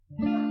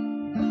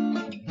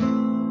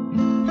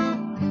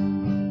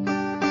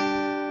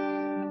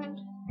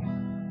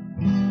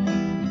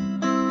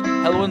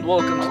Hello and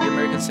welcome to the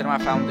American Cinema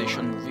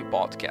Foundation Movie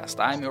Podcast.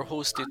 I'm your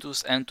host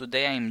Titus, and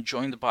today I'm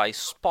joined by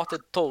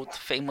Spotted Toad,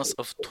 famous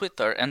of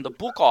Twitter, and the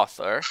book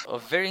author, a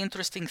very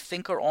interesting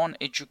thinker on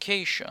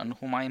education,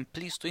 whom I am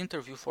pleased to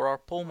interview for our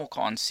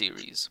PomoCon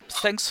series.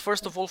 Thanks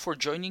first of all for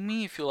joining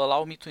me. If you'll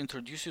allow me to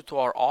introduce you to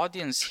our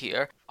audience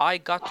here, I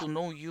got to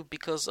know you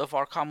because of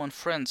our common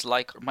friends,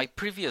 like my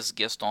previous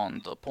guest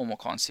on the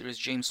PomoCon series,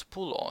 James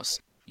Poulos.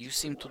 You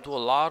seem to do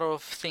a lot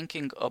of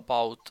thinking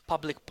about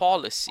public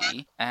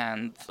policy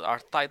and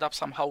are tied up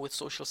somehow with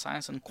social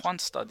science and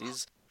quant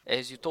studies,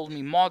 as you told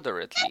me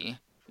moderately.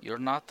 You're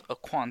not a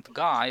quant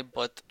guy,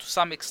 but to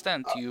some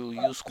extent you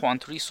use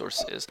quant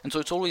resources. And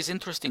so it's always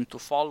interesting to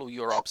follow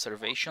your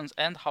observations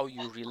and how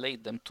you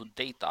relate them to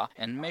data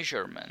and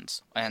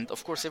measurements. And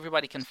of course,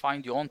 everybody can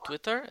find you on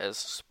Twitter as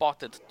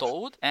Spotted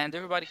Toad, and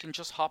everybody can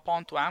just hop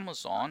on to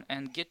Amazon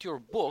and get your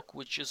book,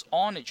 which is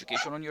on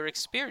education, on your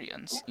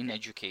experience in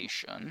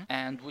education,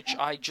 and which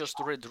I just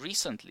read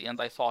recently,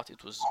 and I thought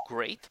it was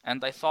great.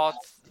 And I thought,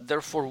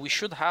 therefore, we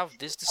should have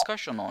this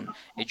discussion on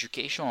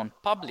education, on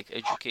public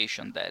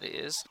education, that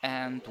is,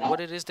 and what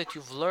it is that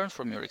you've learned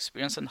from your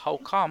experience and how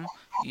come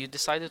you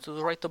decided to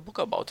write a book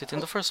about it in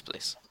the first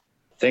place.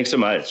 Thanks so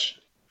much.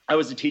 I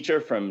was a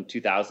teacher from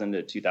 2000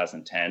 to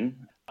 2010.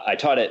 I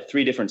taught at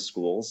 3 different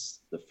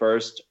schools. The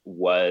first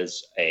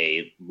was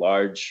a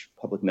large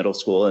public middle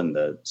school in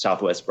the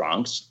Southwest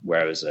Bronx, where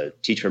I was a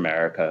Teach for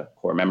America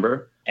Corps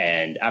member.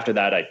 And after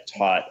that, I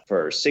taught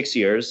for 6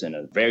 years in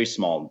a very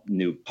small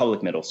new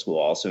public middle school,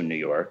 also in New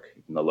York,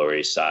 in the Lower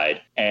East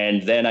Side.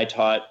 And then I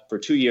taught for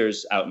 2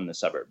 years out in the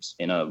suburbs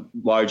in a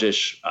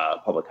largish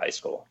public high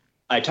school.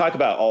 I talk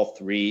about all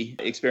 3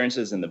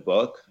 experiences in the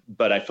book,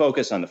 but I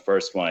focus on the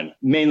first one,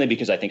 mainly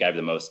because I think I have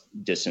the most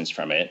distance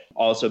from it.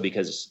 Also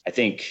because I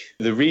think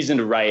the reason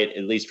to write,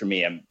 at least for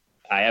me,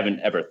 I haven't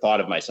ever thought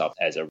of myself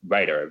as a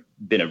writer.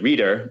 I've been a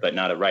reader, but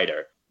not a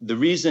writer. The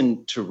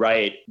reason to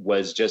write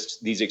was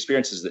just these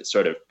experiences that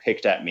sort of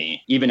picked at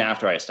me even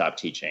after I stopped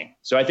teaching.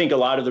 So I think a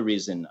lot of the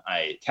reason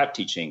I kept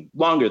teaching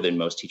longer than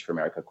most Teach for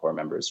America Corps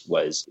members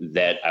was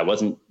that I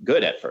wasn't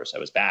good at first. I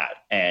was bad.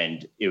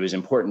 And it was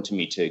important to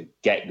me to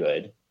get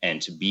good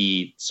and to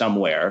be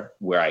somewhere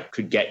where I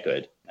could get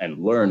good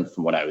and learn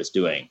from what I was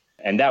doing.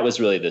 And that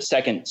was really the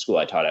second school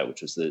I taught at,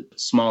 which was the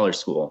smaller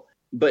school.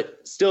 But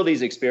still,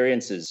 these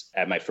experiences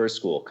at my first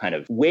school kind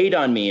of weighed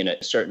on me in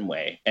a certain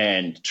way,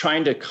 and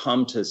trying to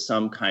come to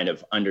some kind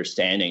of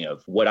understanding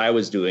of what I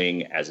was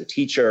doing as a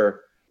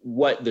teacher,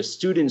 what the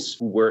students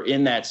who were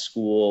in that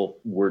school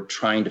were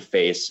trying to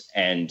face,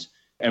 and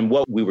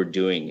what we were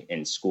doing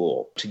in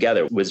school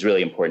together was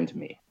really important to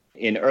me.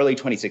 In early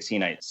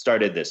 2016, I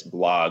started this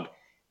blog,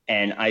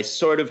 and I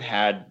sort of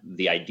had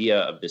the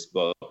idea of this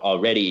book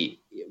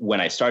already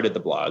when I started the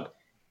blog.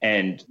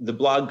 And the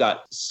blog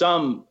got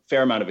some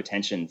fair amount of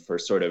attention for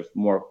sort of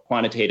more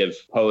quantitative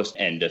posts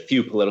and a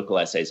few political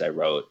essays I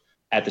wrote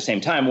at the same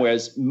time,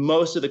 whereas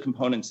most of the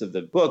components of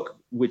the book,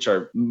 which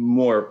are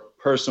more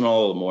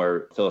personal,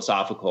 more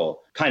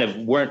philosophical, kind of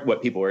weren't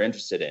what people were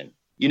interested in.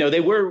 You know,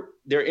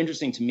 they're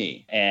interesting to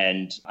me,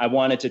 and I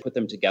wanted to put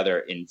them together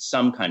in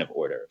some kind of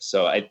order.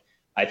 So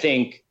I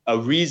think a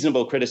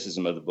reasonable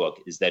criticism of the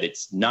book is that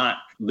it's not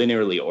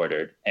linearly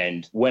ordered.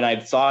 And when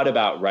I've thought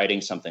about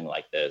writing something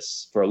like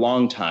this for a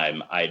long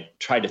time, I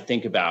tried to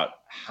think about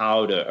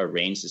how to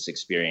arrange this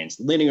experience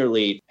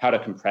linearly, how to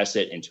compress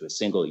it into a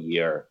single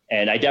year.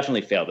 And I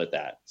definitely failed at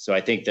that. So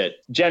I think that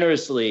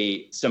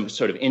generously, some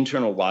sort of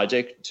internal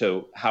logic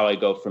to how I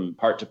go from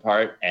part to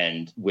part,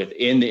 and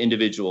within the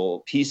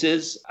individual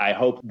pieces, I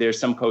hope there's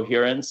some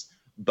coherence,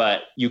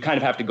 but you kind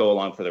of have to go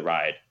along for the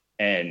ride.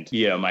 And,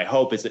 you know, my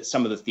hope is that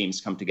some of the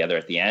themes come together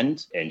at the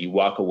end and you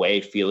walk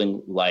away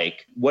feeling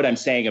like what I'm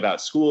saying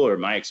about school or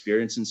my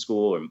experience in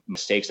school or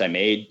mistakes I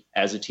made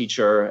as a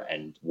teacher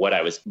and what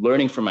I was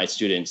learning from my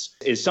students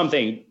is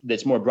something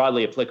that's more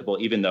broadly applicable,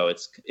 even though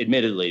it's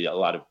admittedly a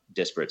lot of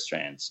disparate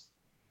strands.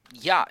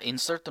 Yeah, in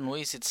certain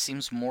ways it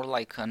seems more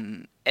like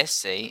an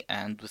essay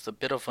and with a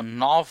bit of a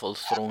novel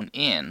thrown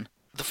in.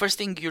 The first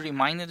thing you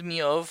reminded me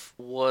of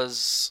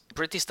was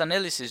Bret Easton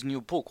Ellis's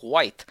new book,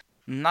 White.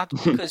 Not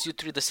because you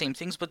treat the same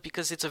things, but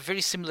because it's a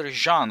very similar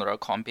genre, a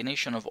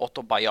combination of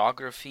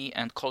autobiography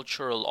and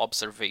cultural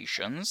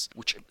observations,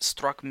 which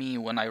struck me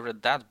when I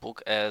read that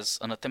book as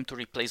an attempt to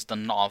replace the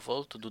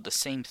novel, to do the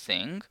same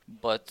thing,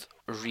 but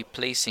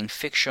replacing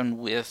fiction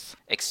with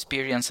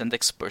experience and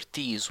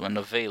expertise when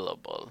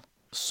available.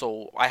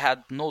 So I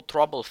had no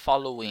trouble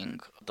following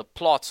the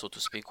plot, so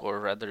to speak, or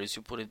rather, as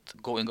you put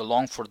it, going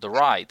along for the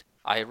ride.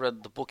 I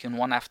read the book in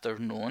one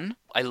afternoon.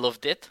 I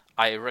loved it.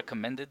 I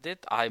recommended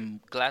it. I'm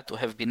glad to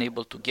have been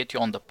able to get you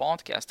on the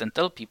podcast and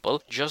tell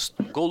people, just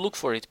go look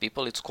for it,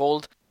 people. It's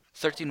called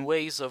 13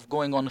 Ways of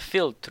Going on a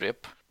Field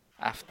Trip,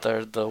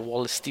 after the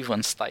Wallace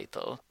Stevens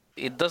title.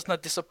 It does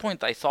not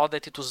disappoint. I thought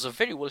that it was a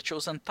very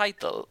well-chosen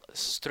title,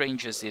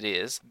 strange as it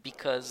is,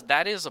 because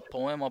that is a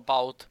poem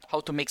about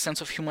how to make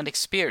sense of human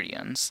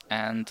experience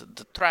and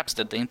the traps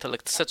that the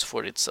intellect sets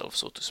for itself,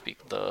 so to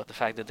speak. The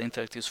fact that the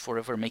intellect is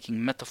forever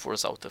making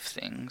metaphors out of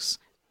things.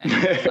 and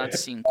you're not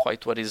seeing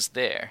quite what is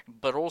there.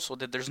 But also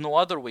that there's no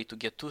other way to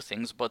get to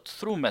things but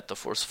through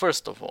metaphors,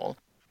 first of all.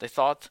 They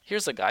thought,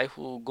 here's a guy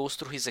who goes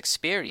through his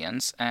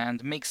experience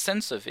and makes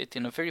sense of it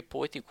in a very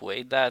poetic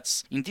way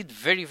that's indeed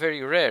very,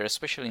 very rare,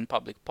 especially in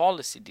public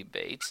policy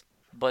debates.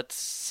 But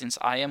since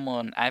I am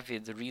an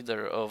avid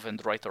reader of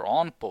and writer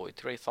on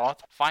poetry, I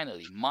thought,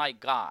 finally, my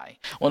guy,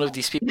 one of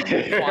these people who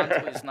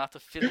is not a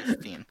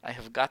Philistine. I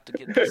have got to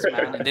get this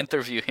man and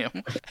interview him.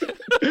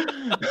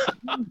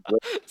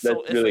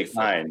 That's really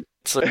kind.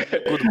 It's a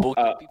good book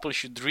that people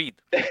should read.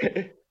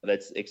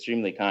 That's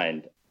extremely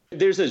kind.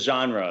 There's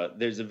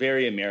a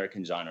very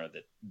American genre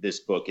that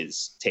this book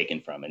is taken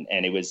from,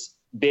 and it was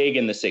big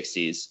in the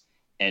 60s.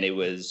 And it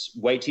was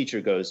white teacher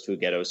goes to a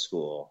ghetto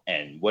school,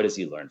 and what does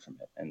he learn from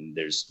it? And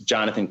there's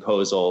Jonathan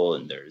Kozol,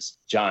 and there's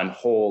John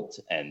Holt,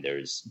 and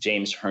there's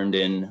James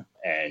Herndon,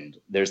 and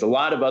there's a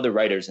lot of other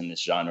writers in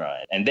this genre.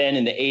 And then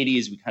in the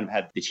 80s, we kind of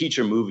had the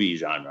teacher movie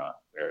genre,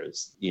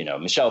 whereas,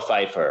 Michelle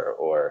Pfeiffer,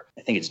 or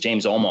I think it's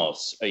James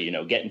Olmos,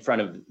 get in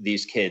front of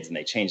these kids and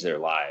they change their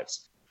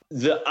lives.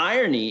 The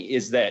irony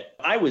is that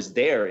I was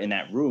there in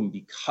that room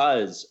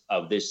because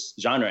of this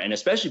genre, and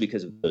especially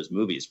because of those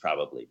movies,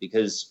 probably.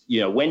 Because,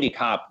 Wendy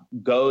Kopp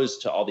goes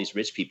to all these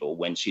rich people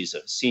when she's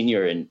a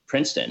senior in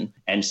Princeton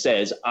and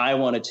says, I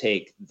want to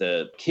take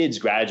the kids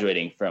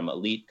graduating from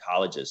elite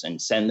colleges and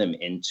send them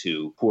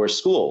into poor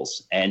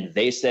schools. And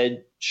they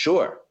said,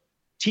 sure.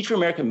 Teach for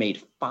America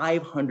made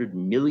 $500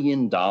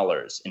 million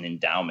in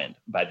endowment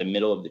by the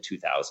middle of the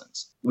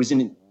 2000s. It was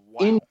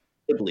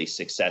incredibly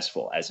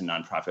successful as a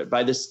nonprofit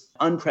by this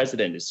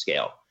unprecedented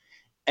scale.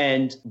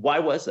 And why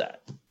was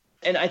that?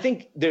 And I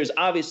think there's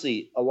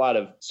obviously a lot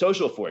of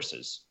social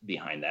forces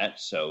behind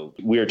that. So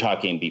we were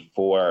talking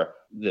before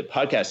the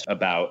podcast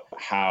about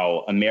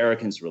how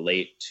Americans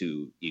relate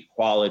to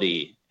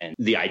equality and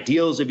the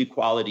ideals of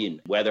equality,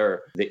 and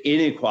whether the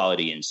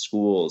inequality in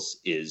schools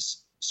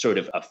is sort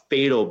of a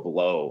fatal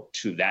blow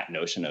to that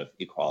notion of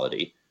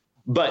equality.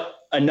 But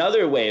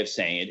another way of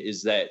saying it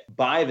is that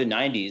by the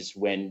 90s,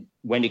 when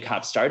Wendy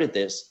Kopp started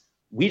this,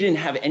 we didn't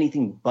have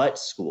anything but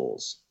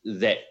schools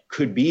that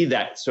could be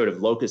that sort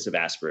of locus of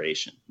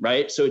aspiration,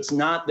 right? So it's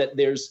not that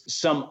there's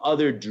some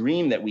other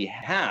dream that we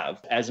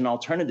have as an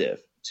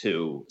alternative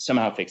to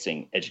somehow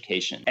fixing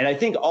education. And I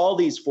think all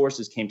these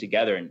forces came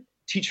together, and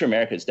Teach for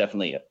America is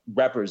definitely a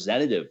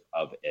representative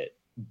of it.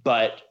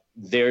 But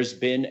there's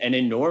been an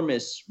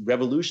enormous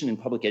revolution in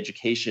public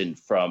education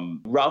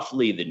from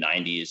roughly the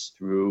 90s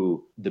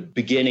through the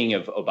beginning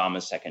of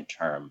Obama's second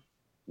term,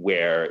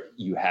 where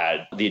you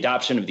had the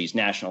adoption of these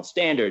national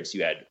standards.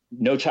 You had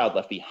No Child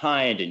Left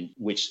Behind, and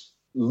which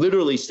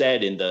literally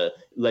said in the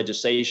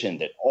legislation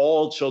that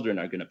all children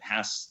are going to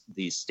pass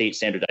these state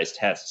standardized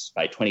tests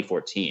by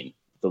 2014.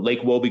 The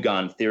Lake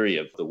Wobegon theory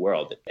of the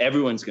world, that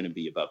everyone's going to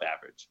be above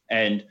average.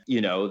 And,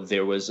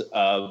 there was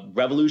a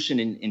revolution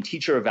in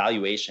teacher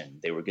evaluation.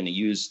 They were going to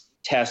use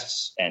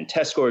tests and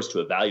test scores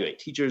to evaluate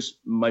teachers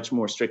much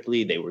more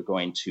strictly. They were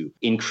going to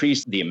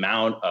increase the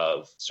amount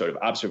of sort of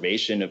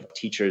observation of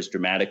teachers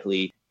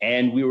dramatically.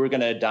 And we were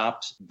going to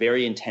adopt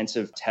very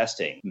intensive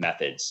testing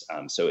methods.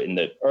 So in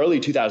the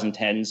early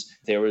 2010s,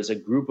 there was a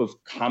group of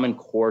Common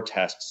Core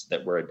tests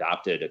that were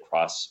adopted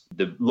across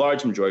the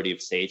large majority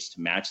of states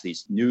to match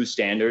these new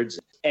standards.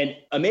 And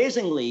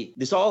amazingly,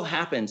 this all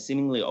happened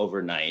seemingly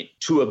overnight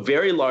to a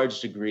very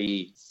large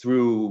degree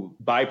through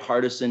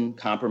bipartisan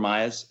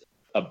compromise.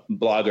 A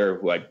blogger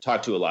who I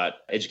talk to a lot,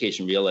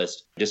 Education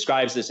Realist,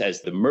 describes this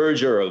as the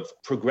merger of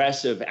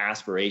progressive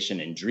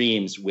aspiration and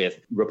dreams with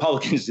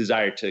Republicans'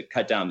 desire to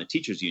cut down the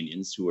teachers'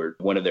 unions, who are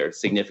one of their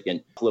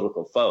significant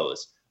political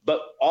foes. But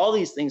all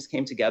these things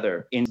came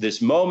together in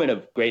this moment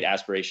of great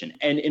aspiration.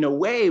 And in a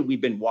way,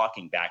 we've been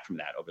walking back from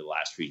that over the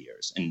last few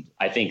years. And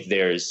I think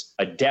there's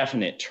a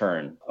definite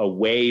turn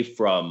away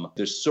from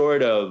the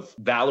sort of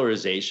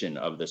valorization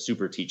of the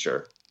super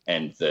teacher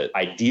and the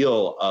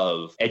ideal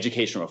of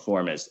education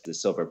reform as the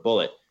silver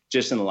bullet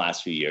just in the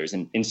last few years.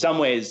 And in some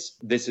ways,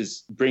 this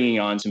is bringing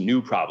on some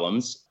new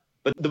problems.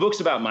 But the book's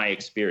about my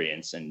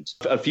experience and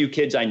a few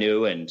kids I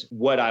knew and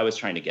what I was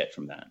trying to get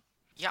from that.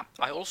 Yeah,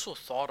 I also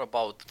thought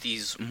about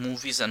these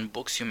movies and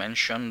books you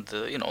mentioned.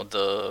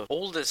 The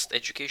oldest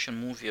education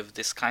movie of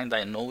this kind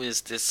I know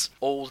is this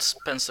old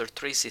Spencer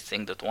Tracy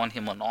thing that won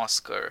him an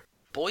Oscar.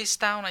 Boys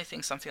Town, I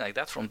think, something like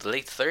that, from the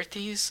late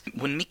 30s,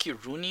 when Mickey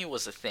Rooney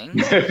was a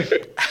thing.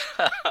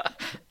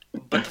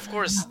 But of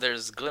course,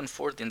 there's Glenn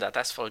Ford in that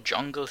Asphalt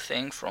Jungle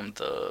thing from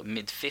the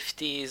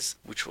mid-50s,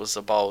 which was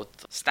about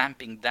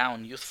stamping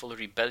down youthful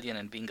rebellion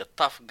and being a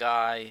tough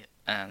guy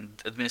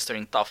and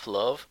administering tough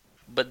love.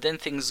 But then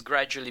things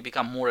gradually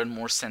become more and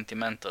more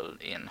sentimental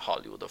in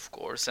Hollywood, of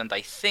course. And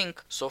I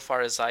think, so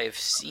far as I have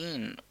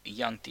seen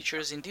young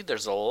teachers, indeed,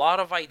 there's a lot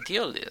of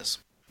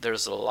idealism.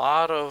 There's a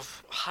lot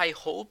of high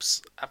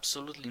hopes,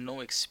 absolutely no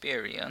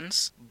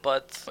experience,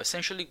 but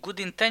essentially good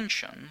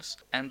intentions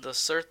and a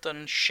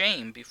certain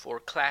shame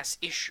before class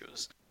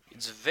issues.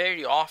 It's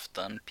very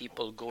often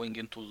people going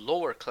into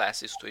lower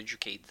classes to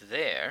educate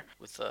there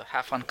with a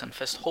half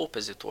unconfessed hope,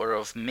 as it were,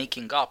 of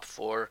making up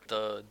for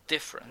the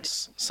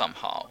difference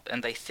somehow.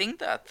 And I think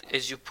that,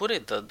 as you put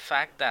it, the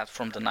fact that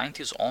from the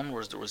 90s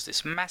onwards there was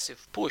this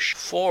massive push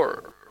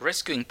for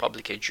rescuing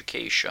public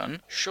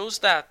education shows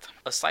that,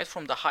 aside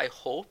from the high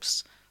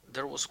hopes,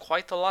 there was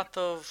quite a lot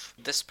of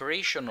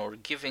desperation or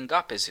giving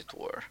up, as it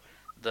were.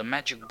 The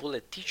magic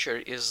bullet teacher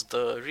is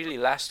the really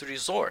last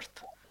resort.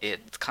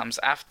 It comes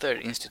after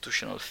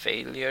institutional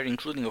failure,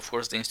 including, of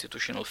course, the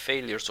institutional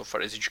failure, so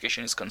far as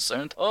education is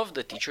concerned, of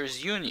the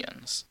teachers'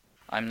 unions.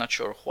 I'm not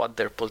sure what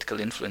their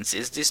political influence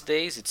is these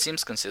days. It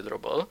seems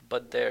considerable,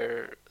 but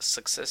their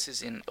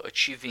successes in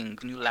achieving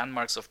new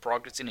landmarks of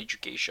progress in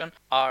education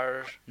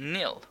are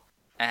nil.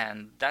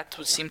 And that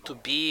would seem to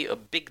be a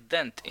big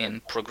dent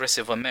in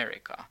progressive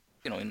America.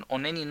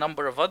 On any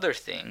number of other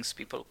things,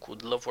 people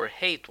could love or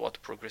hate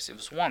what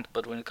progressives want,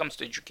 but when it comes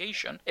to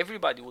education,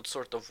 everybody would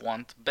sort of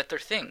want better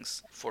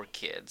things for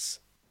kids.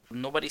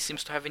 Nobody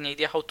seems to have any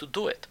idea how to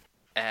do it.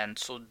 And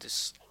so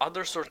this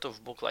other sort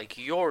of book like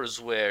yours,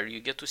 where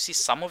you get to see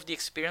some of the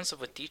experience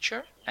of a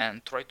teacher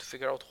and try to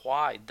figure out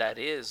why that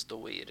is the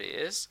way it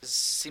is,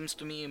 seems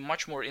to me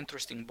much more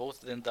interesting both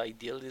than the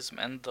idealism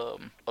and the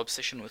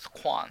obsession with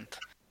quant.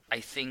 I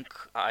think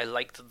I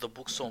liked the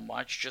book so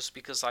much just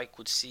because I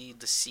could see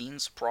the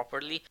scenes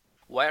properly.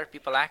 Why are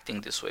people acting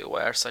this way?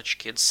 Why are such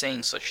kids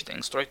saying such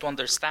things? Try to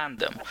understand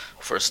them,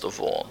 first of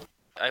all.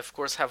 I, of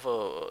course, have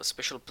a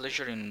special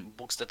pleasure in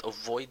books that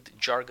avoid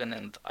jargon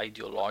and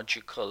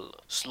ideological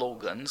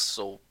slogans.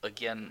 So,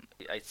 again,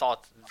 I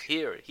thought,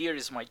 here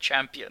is my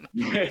champion.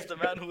 He's the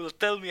man who will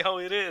tell me how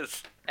it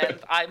is. And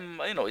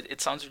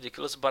it sounds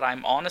ridiculous, but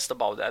I'm honest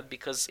about that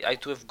because I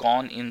too have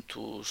gone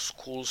into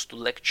schools to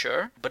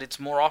lecture, but it's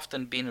more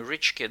often been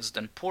rich kids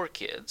than poor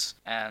kids.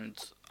 And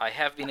I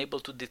have been able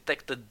to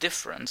detect the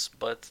difference,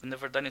 but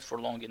never done it for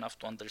long enough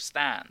to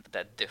understand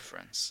that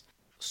difference.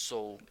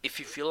 So if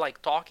you feel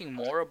like talking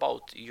more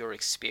about your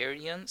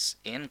experience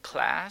in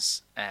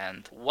class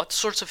and what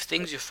sorts of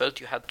things you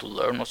felt you had to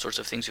learn, what sorts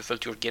of things you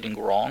felt you were getting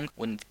wrong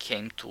when it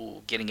came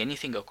to getting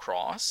anything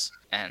across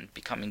and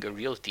becoming a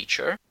real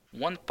teacher.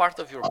 One part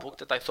of your book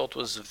that I thought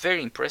was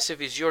very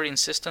impressive is your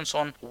insistence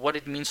on what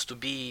it means to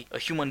be a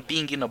human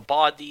being in a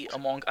body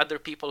among other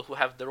people who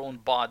have their own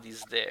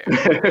bodies there.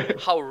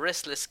 How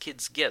restless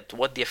kids get,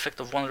 what the effect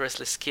of one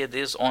restless kid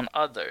is on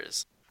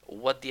others.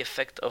 What the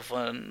effect of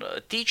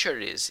a teacher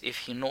is if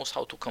he knows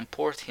how to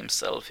comport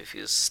himself, if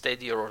he's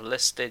steadier or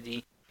less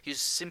steady, his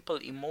simple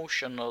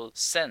emotional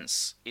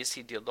sense, is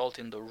he the adult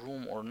in the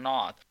room or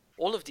not?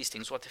 All of these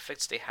things, what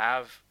effects they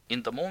have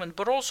in the moment,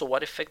 but also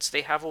what effects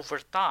they have over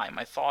time.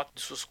 I thought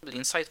this was really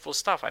insightful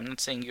stuff. I'm not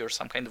saying you're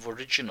some kind of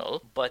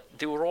original, but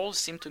they were all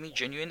seem to me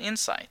genuine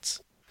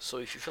insights. So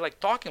if you feel like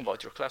talking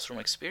about your classroom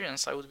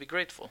experience, I would be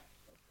grateful.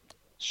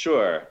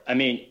 Sure. I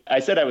mean, I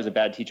said I was a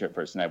bad teacher at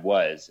first, and I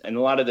was. And a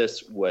lot of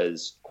this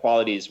was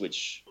qualities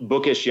which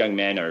bookish young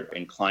men are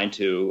inclined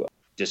to: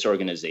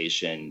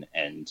 disorganization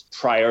and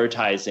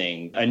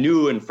prioritizing a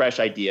new and fresh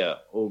idea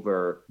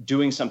over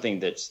doing something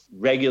that's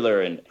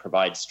regular and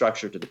provides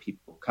structure to the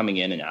people coming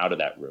in and out of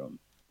that room.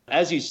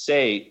 As you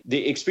say,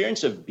 the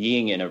experience of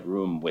being in a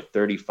room with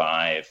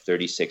 35,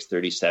 36,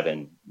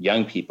 37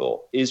 young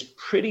people is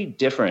pretty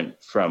different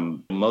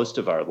from most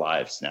of our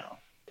lives now.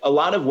 A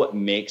lot of what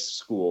makes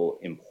school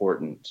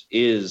important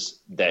is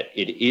that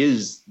it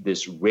is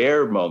this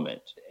rare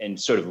moment and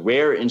sort of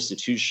rare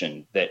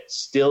institution that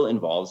still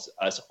involves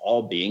us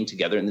all being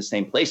together in the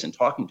same place and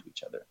talking to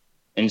each other.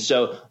 And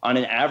so on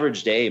an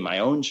average day, my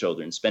own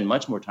children spend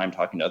much more time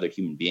talking to other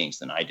human beings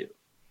than I do.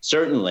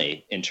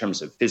 Certainly in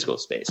terms of physical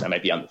space, I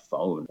might be on the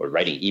phone or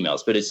writing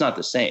emails, but it's not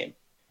the same.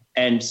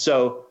 And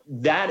so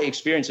that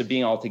experience of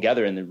being all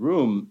together in the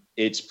room,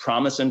 it's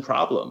promise and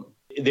problem.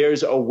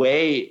 There's a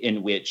way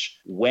in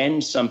which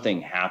when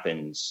something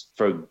happens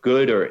for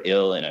good or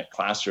ill in a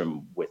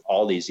classroom with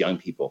all these young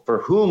people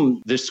for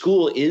whom the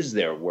school is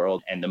their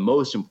world and the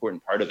most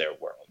important part of their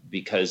world,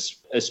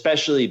 because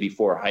especially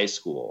before high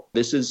school,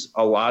 this is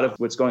a lot of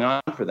what's going on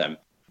for them.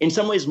 In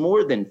some ways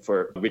more than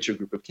for a richer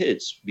group of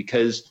kids,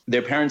 because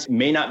their parents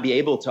may not be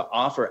able to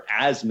offer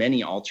as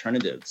many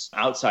alternatives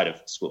outside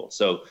of school.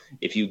 So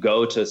if you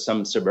go to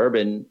some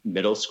suburban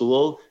middle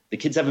school, the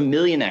kids have a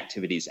million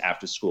activities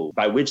after school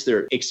by which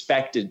they're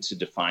expected to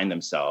define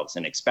themselves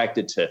and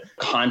expected to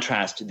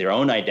contrast their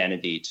own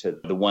identity to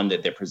the one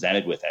that they're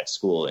presented with at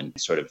school and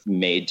sort of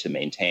made to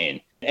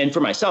maintain. And for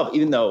myself,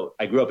 even though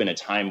I grew up in a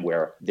time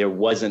where there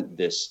wasn't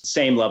this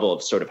same level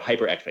of sort of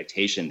hyper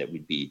expectation that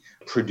we'd be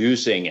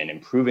producing and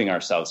improving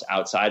ourselves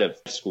outside of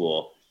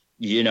school,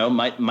 you know,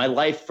 my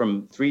life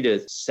from 3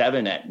 to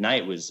 7 at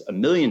night was a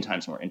million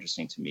times more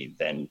interesting to me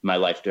than my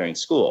life during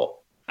school.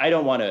 I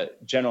don't want to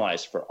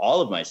generalize for all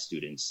of my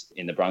students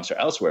in the Bronx or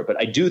elsewhere, but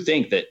I do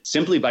think that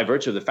simply by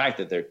virtue of the fact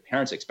that their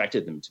parents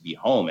expected them to be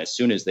home as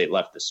soon as they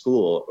left the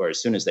school or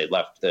as soon as they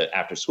left the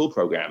after school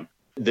program,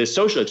 the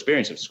social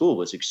experience of school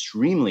was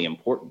extremely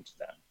important to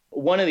them.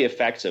 one of the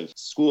effects of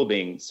school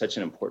being such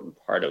an important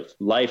part of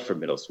life for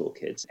middle school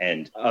kids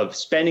and of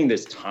spending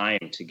this time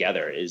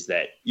together is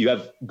that you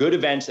have good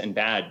events and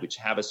bad, which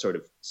have a sort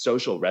of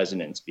social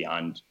resonance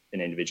beyond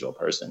an individual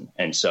person.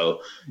 And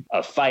so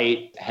a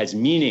fight has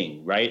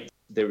meaning, right?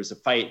 There was a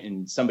fight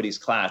in somebody's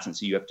class, and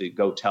so you have to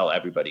go tell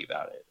everybody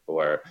about it.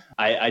 Or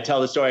I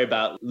tell the story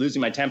about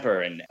losing my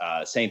temper and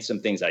saying some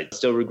things I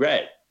still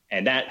regret,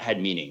 and that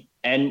had meaning.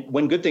 And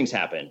when good things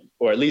happen,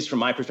 or at least from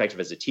my perspective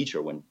as a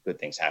teacher, when good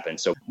things happen.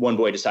 So one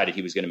boy decided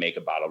he was going to make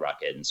a bottle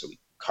rocket. And so we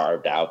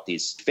carved out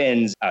these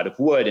fins out of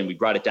wood and we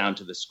brought it down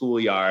to the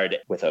schoolyard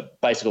with a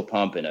bicycle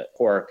pump and a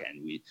cork,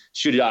 and we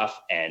shoot it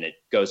off and it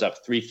goes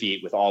up 3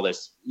 feet with all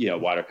this,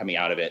 water coming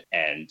out of it.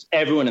 And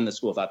everyone in the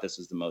school thought this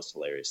was the most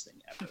hilarious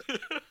thing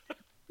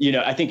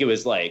ever. I think it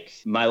was like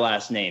My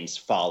Last Name's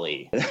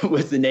Folly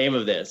was the name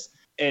of this.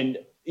 And,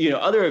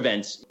 other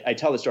events, I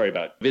tell the story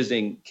about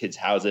visiting kids'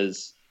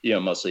 houses,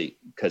 mostly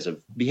because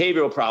of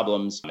behavioral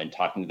problems and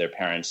talking to their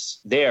parents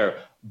there.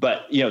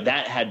 But,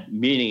 that had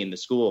meaning in the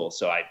school.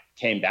 So I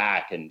came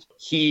back, and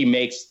He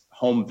Makes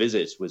Home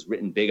Visits was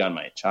written big on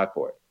my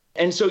chalkboard.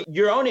 And so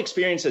your own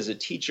experience as a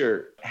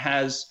teacher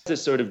has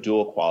this sort of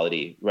dual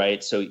quality,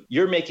 right? So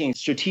you're making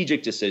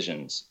strategic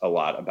decisions a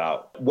lot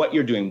about what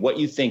you're doing, what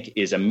you think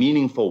is a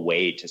meaningful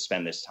way to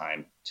spend this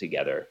time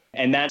together.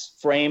 And that's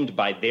framed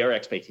by their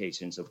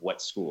expectations of what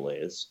school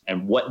is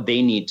and what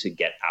they need to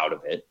get out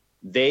of it.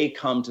 They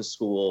come to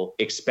school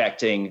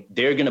expecting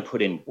they're going to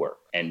put in work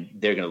and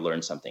they're going to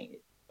learn something.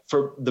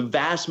 For the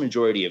vast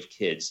majority of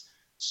kids,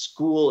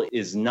 school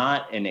is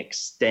not an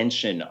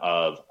extension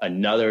of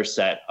another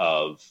set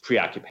of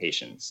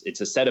preoccupations. It's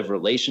a set of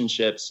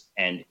relationships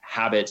and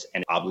habits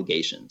and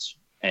obligations.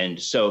 And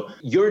so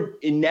you're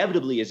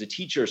inevitably, as a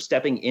teacher,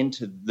 stepping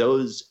into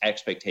those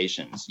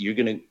expectations. You're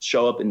going to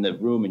show up in the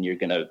room and you're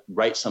going to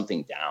write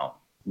something down.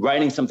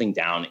 Writing something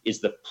down is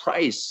the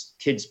price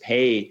kids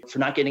pay for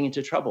not getting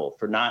into trouble,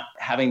 for not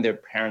having their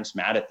parents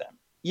mad at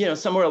them.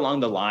 Somewhere along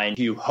the line,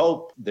 you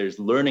hope there's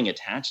learning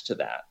attached to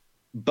that.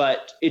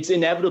 But it's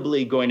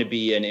inevitably going to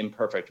be an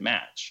imperfect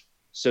match.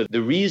 So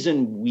the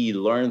reason we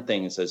learn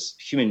things as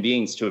human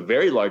beings to a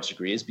very large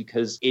degree is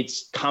because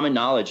it's common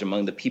knowledge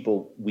among the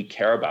people we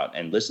care about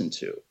and listen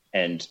to.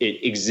 And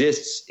it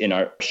exists in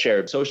our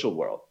shared social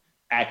world.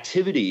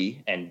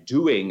 Activity and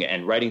doing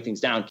and writing things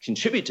down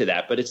contribute to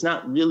that, but it's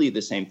not really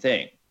the same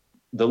thing.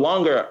 The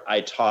longer I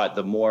taught,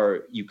 the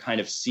more you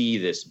kind of see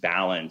this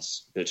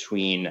balance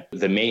between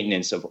the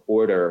maintenance of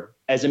order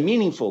as a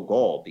meaningful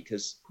goal,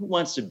 because who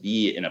wants to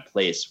be in a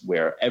place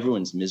where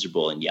everyone's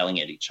miserable and yelling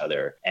at each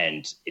other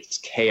and it's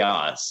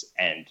chaos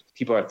and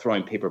people are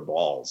throwing paper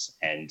balls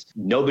and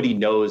nobody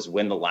knows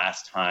when the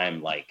last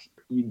time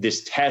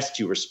this test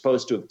you were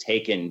supposed to have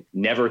taken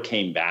never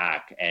came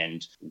back,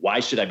 and why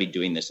should I be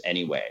doing this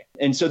anyway?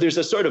 And so there's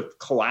a sort of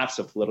collapse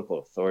of political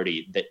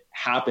authority that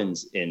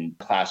happens in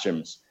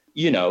classrooms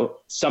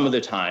some of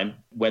the time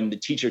when the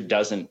teacher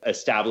doesn't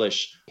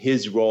establish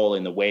his role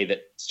in the way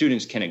that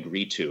students can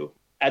agree to.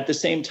 At the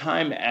same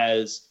time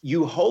as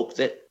you hope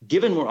that,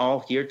 given we're all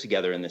here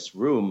together in this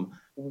room,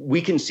 we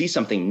can see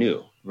something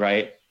new,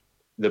 right?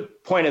 The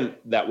point of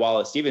that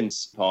Wallace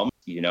Stevens poem,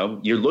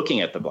 you're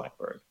looking at the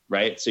blackbird,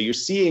 right? So you're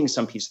seeing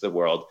some piece of the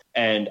world.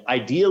 And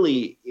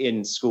ideally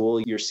in school,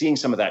 you're seeing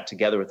some of that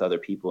together with other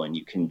people, and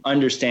you can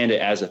understand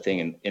it as a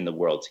thing in the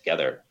world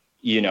together.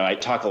 I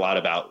talk a lot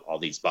about all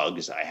these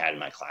bugs I had in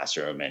my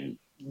classroom and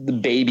the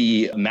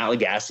baby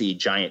Malagasy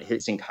giant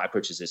hissing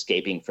cockroaches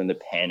escaping from the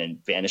pen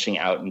and vanishing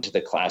out into the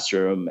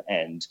classroom,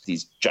 and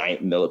these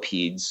giant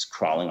millipedes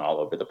crawling all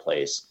over the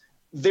place.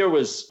 There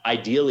was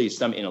ideally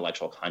some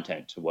intellectual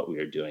content to what we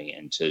were doing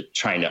and to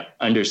trying to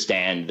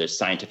understand the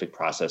scientific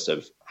process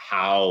of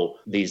how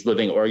these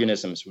living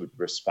organisms would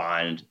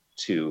respond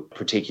to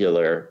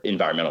particular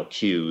environmental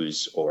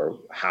cues or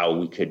how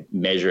we could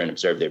measure and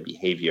observe their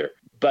behavior.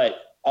 But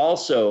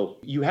also,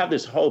 you have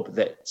this hope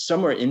that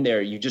somewhere in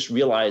there, you just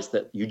realize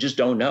that you just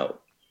don't know.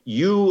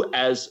 You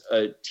as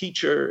a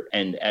teacher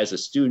and as a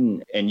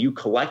student and you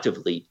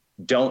collectively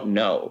don't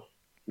know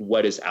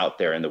what is out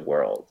there in the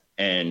world.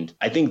 And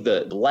I think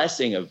the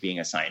blessing of being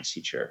a science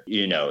teacher,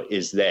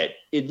 is that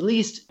at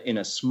least in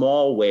a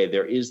small way,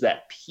 there is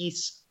that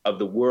piece of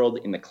the world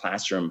in the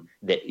classroom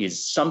that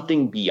is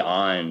something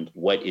beyond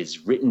what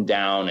is written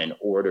down and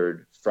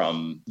ordered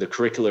from the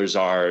curricular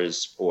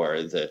czars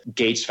or the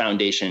Gates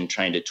Foundation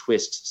trying to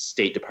twist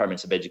state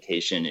departments of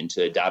education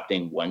into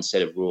adopting one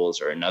set of rules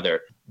or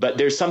another. But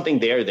there's something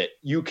there that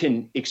you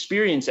can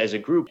experience as a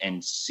group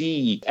and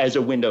see as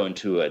a window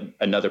into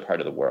another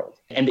part of the world,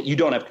 and that you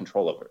don't have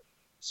control over.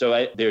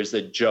 So there's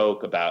a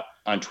joke about,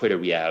 on Twitter,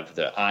 we have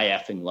the I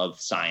effing love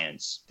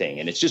science thing,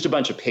 and it's just a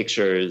bunch of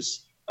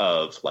pictures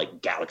of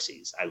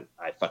galaxies.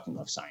 I fucking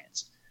love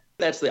science.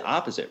 That's the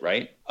opposite,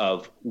 right,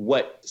 of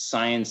what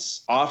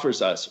science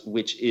offers us,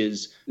 which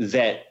is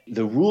that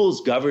the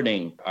rules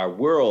governing our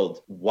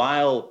world,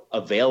 while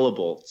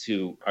available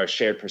to our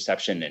shared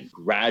perception and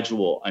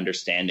gradual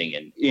understanding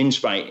and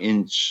inch by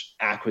inch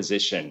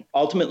acquisition,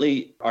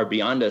 ultimately are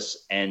beyond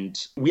us. And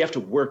we have to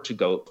work to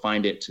go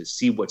find it, to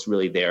see what's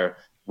really there.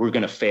 We're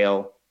going to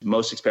fail.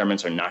 Most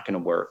experiments are not going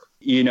to work.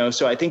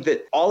 So I think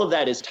that all of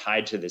that is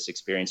tied to this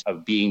experience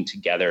of being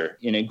together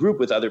in a group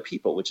with other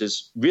people, which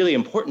is really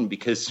important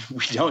because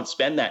we don't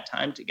spend that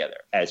time together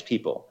as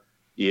people.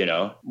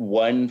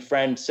 One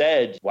friend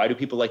said, why do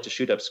people like to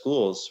shoot up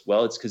schools?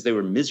 Well, it's because they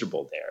were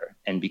miserable there.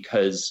 And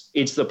because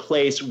it's the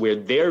place where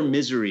their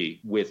misery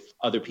with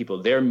other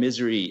people, their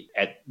misery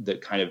at the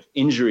kind of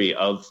injury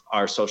of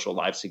our social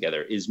lives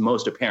together is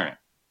most apparent.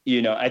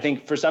 I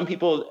think for some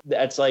people,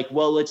 that's like,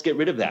 well, let's get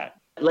rid of that.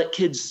 Let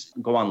kids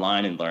go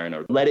online and learn,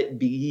 or let it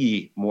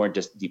be more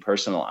just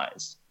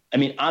depersonalized. I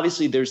mean,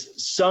 obviously, there's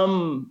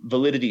some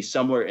validity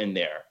somewhere in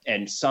there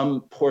and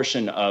some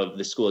portion of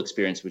the school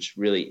experience which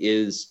really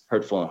is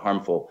hurtful and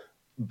harmful.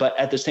 But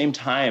at the same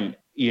time,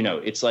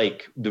 it's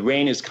like the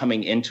rain is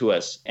coming into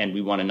us and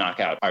we want to knock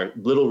out our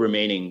little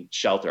remaining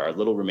shelter, our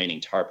little remaining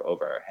tarp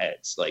over our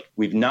heads. Like,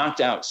 we've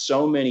knocked out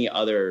so many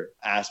other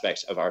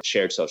aspects of our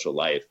shared social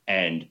life.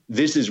 And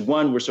this is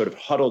one we're sort of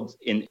huddled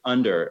in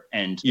under.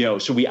 And,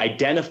 so we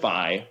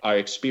identify our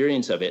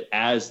experience of it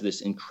as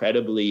this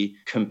incredibly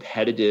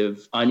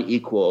competitive,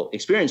 unequal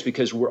experience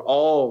because we're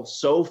all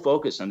so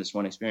focused on this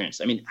one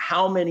experience. I mean,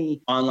 how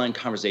many online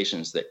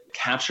conversations that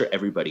capture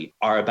everybody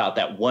are about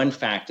that one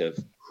fact of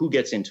who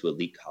gets into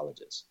elite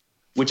colleges,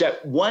 which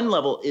at one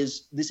level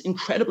is this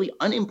incredibly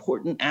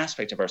unimportant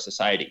aspect of our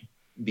society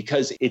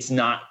because it's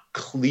not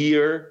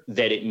clear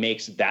that it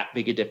makes that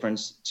big a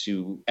difference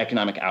to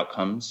economic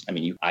outcomes. I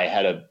mean, I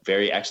had a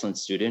very excellent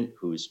student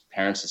whose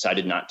parents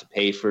decided not to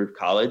pay for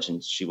college,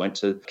 and she went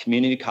to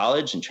community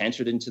college and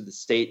transferred into the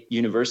state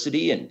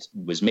university and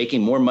was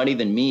making more money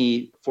than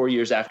me 4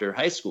 years after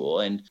high school.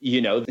 And,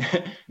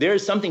 there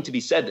is something to be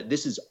said that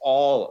this is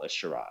all a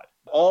charade.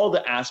 All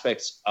the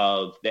aspects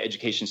of the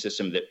education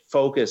system that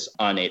focus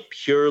on it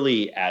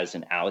purely as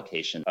an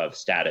allocation of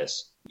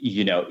status,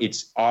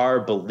 it's our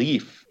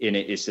belief in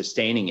it is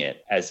sustaining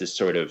it as this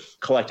sort of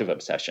collective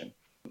obsession.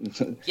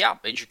 Yeah,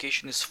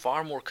 education is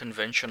far more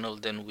conventional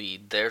than we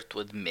dare to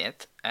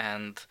admit.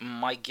 And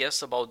my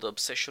guess about the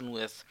obsession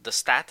with the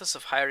status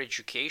of higher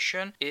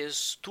education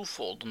is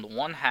twofold. On the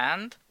one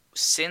hand,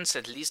 since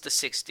at least the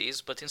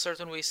 60s, but in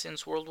certain ways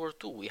since World War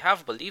II, we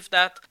have believed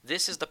that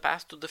this is the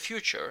path to the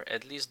future,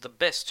 at least the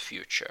best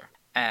future.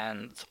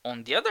 And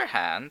on the other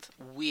hand,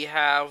 we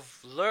have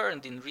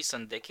learned in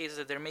recent decades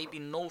that there may be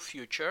no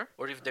future,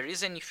 or if there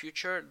is any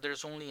future,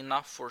 there's only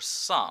enough for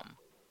some.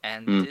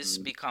 And this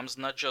becomes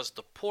not just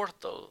the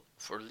portal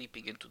for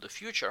leaping into the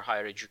future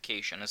higher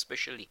education,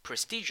 especially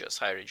prestigious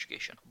higher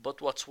education,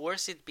 but what's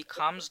worse, it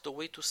becomes the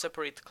way to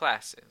separate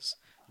classes,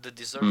 the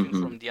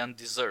deserving from the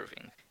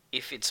undeserving.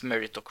 If it's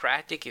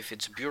meritocratic, if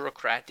it's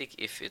bureaucratic,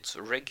 if it's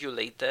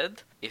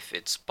regulated, if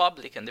it's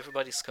public and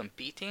everybody's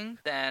competing,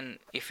 then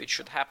if it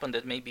should happen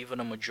that maybe even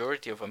a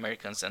majority of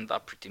Americans end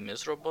up pretty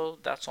miserable,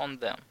 that's on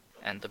them.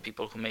 And the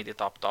people who made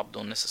it up top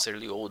don't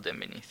necessarily owe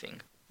them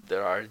anything.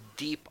 There are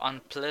deep,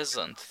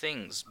 unpleasant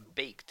things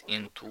baked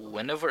into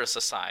whenever a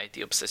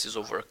society obsesses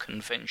over a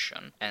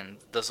convention and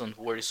doesn't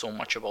worry so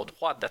much about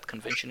what that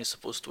convention is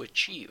supposed to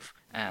achieve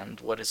and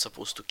what it's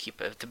supposed to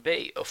keep at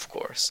bay, of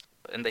course.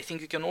 And I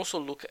think you can also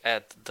look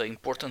at the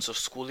importance of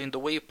school in the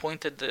way you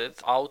pointed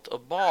it out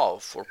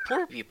above. For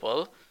poor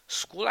people,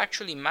 school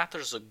actually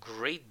matters a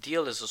great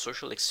deal as a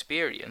social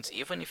experience,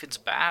 even if it's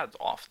bad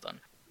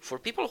often. For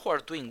people who are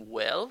doing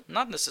well,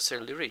 not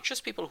necessarily rich,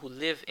 just people who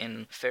live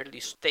in fairly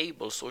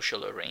stable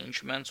social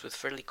arrangements with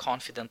fairly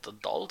confident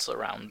adults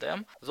around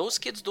them, those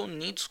kids don't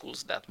need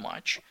schools that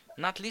much,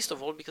 not least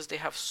of all because they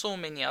have so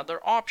many other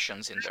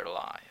options in their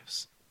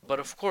lives. But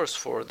of course,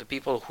 for the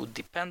people who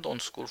depend on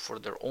school for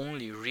their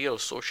only real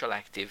social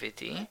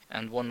activity,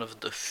 and one of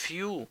the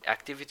few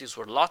activities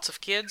where lots of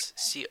kids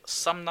see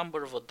some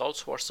number of adults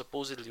who are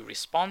supposedly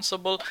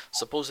responsible,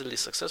 supposedly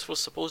successful,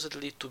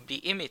 supposedly to be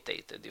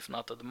imitated, if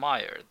not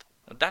admired,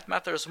 that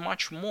matters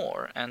much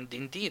more, and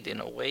indeed, in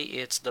a way,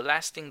 it's the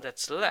last thing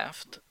that's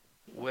left.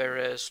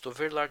 Whereas, to a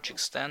very large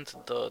extent,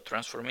 the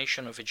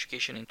transformation of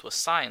education into a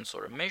science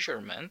or a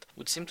measurement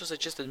would seem to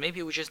suggest that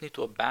maybe we just need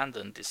to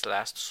abandon this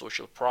last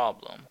social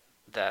problem.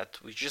 That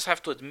we just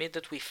have to admit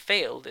that we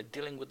failed at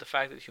dealing with the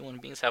fact that human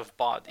beings have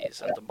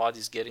bodies, and the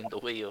bodies get in the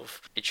way of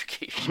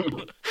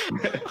education.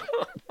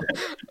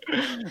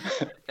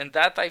 And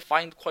that I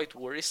find quite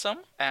worrisome,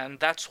 and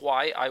that's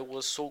why I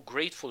was so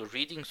grateful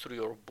reading through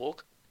your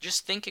book,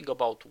 just thinking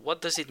about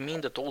what does it mean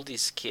that all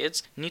these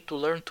kids need to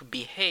learn to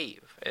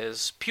behave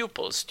as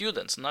pupils,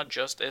 students, not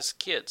just as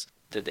kids.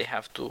 That they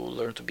have to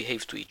learn to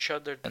behave to each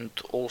other and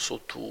also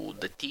to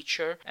the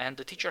teacher. And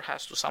the teacher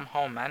has to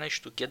somehow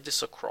manage to get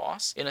this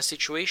across in a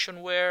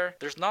situation where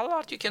there's not a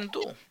lot you can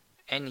do.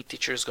 any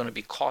teacher is going to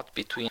be caught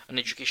between an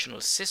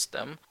educational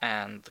system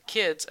and the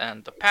kids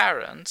and the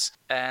parents,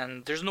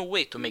 and there's no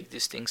way to make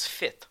these things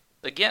fit.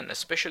 Again,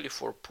 especially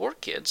for poor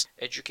kids,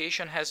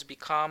 education has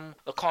become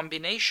a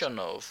combination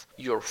of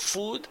your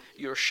food,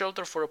 your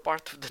shelter for a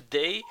part of the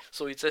day,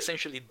 so it's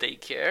essentially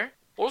daycare,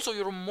 also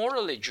your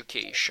moral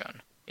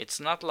education. It's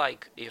not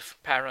like if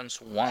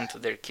parents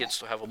want their kids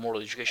to have a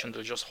moral education,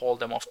 they'll just haul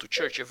them off to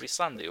church every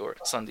Sunday or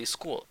Sunday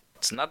school.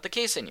 It's not the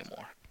case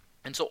anymore.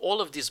 And so all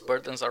of these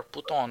burdens are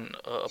put on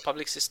a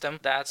public system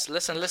that's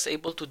less and less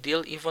able to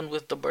deal even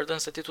with the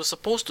burdens that it was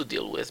supposed to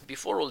deal with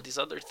before all these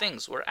other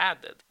things were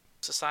added.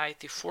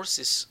 Society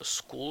forces a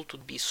school to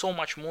be so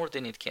much more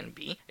than it can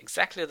be,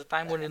 exactly at the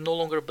time when it no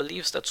longer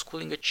believes that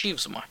schooling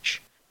achieves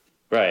much.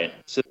 Right.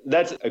 So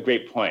that's a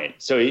great point.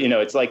 So,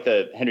 it's like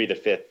the Henry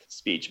V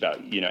speech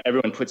about,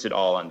 everyone puts it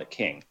all on the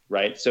king,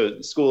 right? So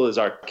school is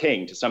our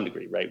king to some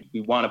degree, right? We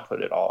want to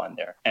put it all on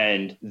there.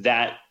 And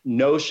that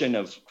notion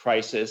of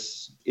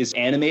crisis is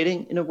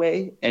animating in a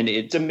way. And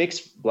it's a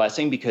mixed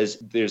blessing because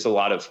there's a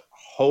lot of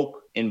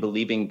hope in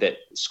believing that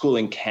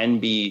schooling can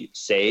be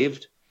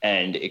saved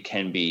and it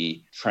can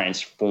be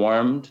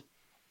transformed.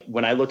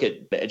 When I look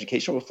at the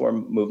educational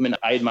reform movement,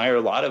 I admire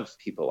a lot of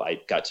people I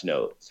got to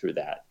know through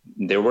that.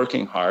 They're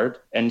working hard,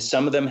 and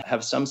some of them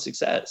have some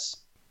success.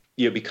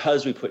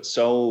 Because we put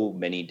so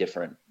many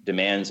different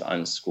demands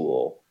on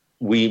school,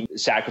 we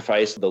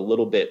sacrifice the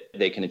little bit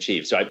they can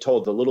achieve. So I've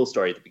told the little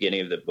story at the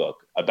beginning of the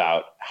book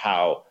about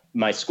how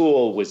my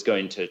school was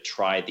going to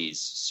try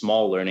these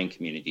small learning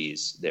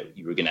communities that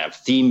you were going to have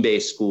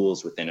theme-based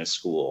schools within a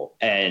school.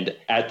 And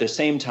at the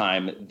same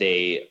time,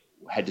 they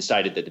had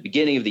decided that the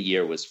beginning of the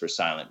year was for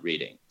silent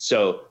reading.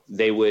 So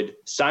they would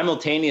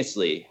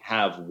simultaneously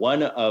have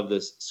one of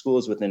the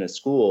schools within a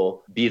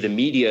school be the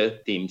media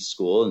themed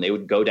school, and they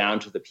would go down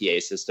to the PA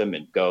system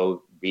and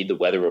go read the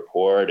weather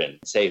report and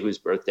say whose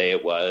birthday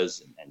it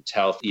was and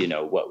tell,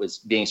 what was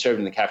being served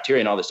in the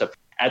cafeteria and all this stuff,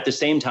 at the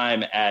same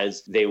time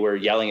as they were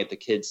yelling at the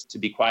kids to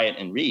be quiet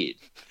and read.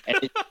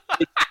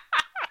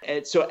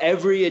 And so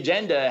every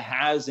agenda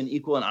has an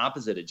equal and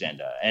opposite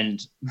agenda.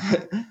 And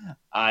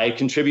I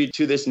contribute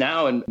to this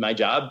now in my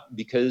job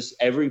because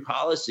every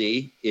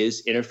policy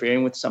is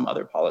interfering with some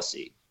other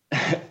policy.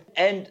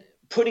 And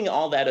putting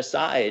all that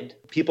aside,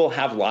 people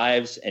have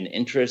lives and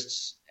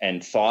interests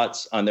and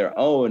thoughts on their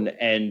own.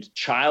 And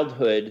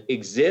childhood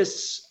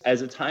exists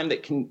as a time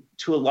that can,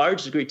 to a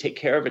large degree, take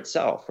care of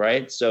itself,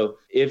 right? So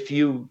if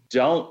you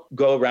don't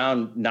go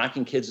around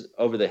knocking kids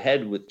over the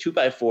head with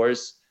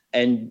 2x4s,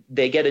 and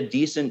they get a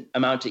decent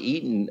amount to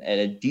eat and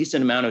a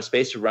decent amount of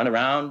space to run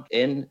around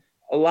in,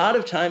 a lot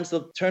of times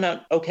they'll turn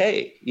out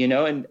okay,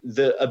 and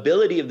the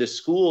ability of the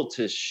school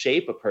to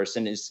shape a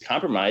person is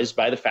compromised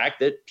by the fact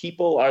that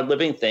people are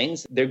living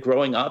things, they're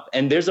growing up,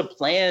 and there's a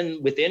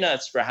plan within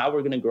us for how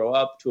we're going to grow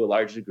up to a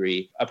large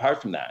degree apart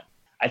from that.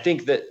 I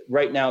think that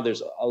right now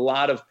there's a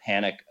lot of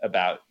panic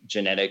about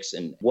genetics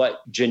and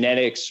what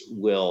genetics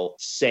will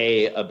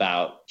say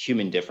about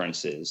human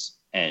differences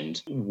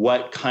and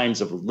what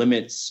kinds of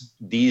limits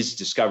these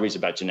discoveries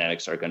about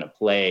genetics are going to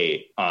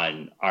play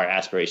on our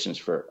aspirations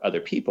for other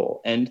people.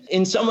 And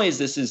in some ways,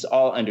 this is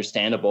all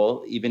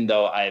understandable, even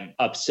though I'm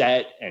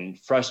upset and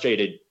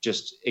frustrated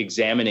just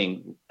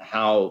examining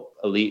how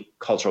elite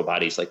cultural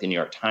bodies like the New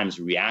York Times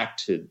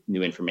react to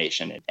new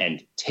information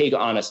and take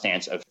on a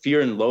stance of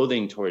fear and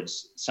loathing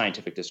towards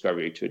scientific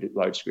discovery to a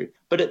large degree.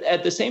 But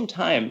at the same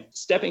time,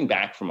 stepping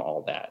back from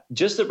all that,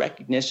 just the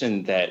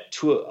recognition that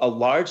to a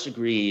large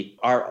degree,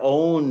 our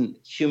own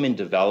human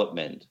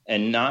development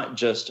and not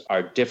just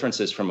our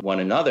differences from one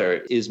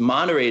another is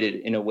moderated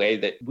in a way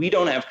that we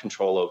don't have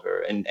control over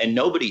and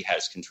nobody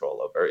has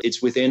control over.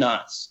 It's within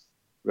us.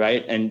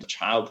 Right? And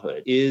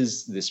childhood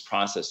is this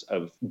process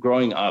of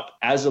growing up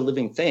as a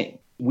living thing.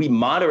 We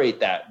moderate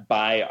that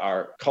by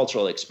our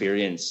cultural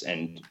experience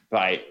and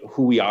by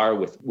who we are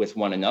with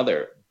one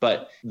another.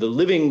 But the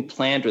living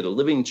plant or the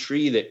living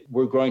tree that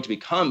we're growing to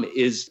become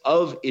is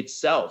of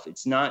itself.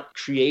 It's not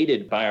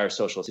created by our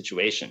social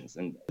situations.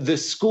 And the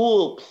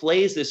school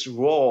plays this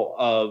role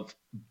of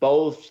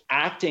both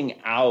acting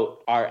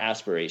out our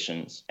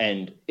aspirations,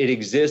 and it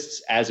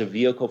exists as a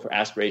vehicle for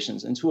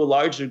aspirations, and to a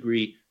large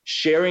degree,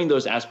 sharing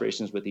those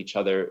aspirations with each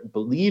other,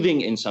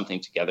 believing in something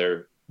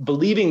together,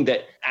 believing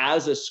that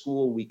as a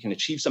school we can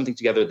achieve something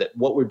together, that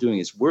what we're doing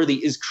is worthy,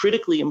 is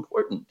critically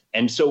important.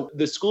 And so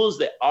the schools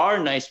that are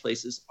nice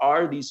places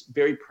are these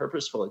very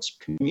purposeful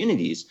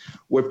communities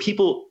where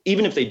people,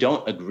 even if they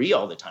don't agree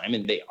all the time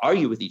and they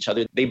argue with each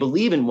other, they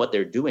believe in what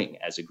they're doing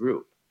as a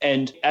group.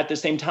 And at the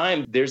same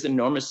time, there's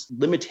enormous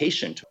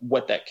limitation to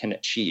what that can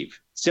achieve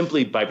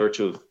simply by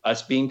virtue of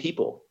us being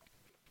people.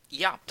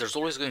 Yeah, there's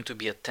always going to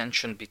be a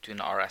tension between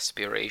our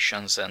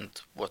aspirations and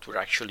what we're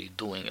actually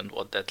doing and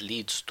what that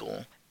leads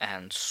to.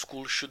 And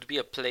school should be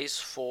a place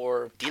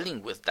for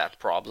dealing with that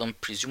problem,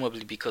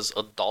 presumably because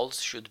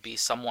adults should be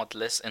somewhat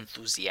less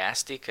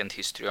enthusiastic and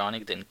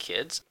histrionic than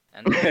kids,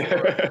 and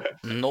therefore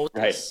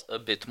notice a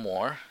bit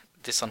more.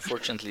 This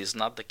unfortunately is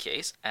not the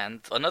case.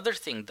 And another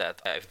thing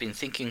that I've been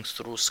thinking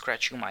through,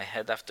 scratching my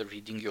head after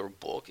reading your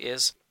book,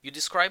 is You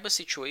describe a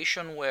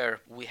situation where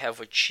we have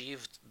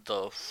achieved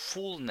the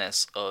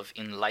fullness of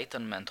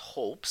Enlightenment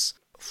hopes,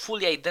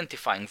 fully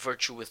identifying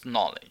virtue with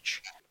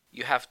knowledge.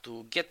 You have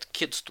to get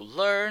kids to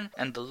learn,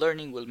 and the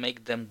learning will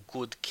make them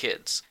good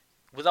kids.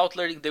 Without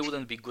learning, they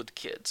wouldn't be good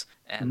kids.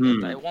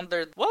 And I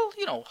wondered, well,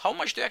 how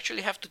much do you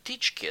actually have to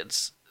teach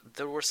kids?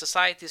 There were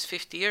societies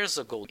 50 years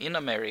ago in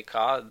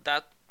America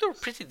that they were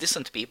pretty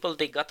decent people.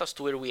 They got us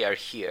to where we are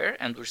here,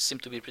 and we seem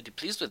to be pretty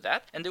pleased with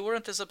that. And they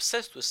weren't as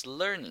obsessed with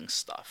learning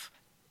stuff.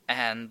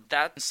 And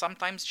that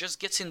sometimes just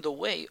gets in the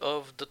way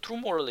of the true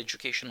moral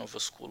education of a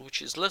school, which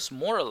is less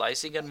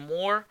moralizing and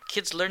more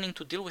kids learning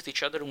to deal with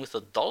each other and with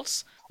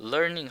adults,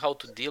 learning how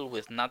to deal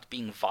with not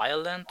being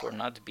violent or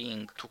not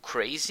being too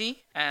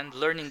crazy, and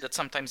learning that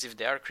sometimes if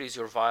they are crazy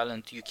or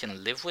violent, you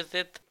can live with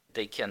it.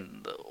 They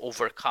can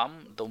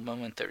overcome the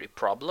momentary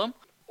problem.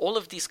 All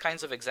of these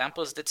kinds of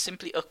examples that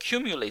simply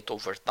accumulate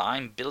over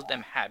time, build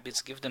them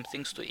habits, give them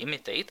things to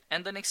imitate,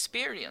 and an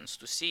experience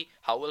to see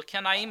how well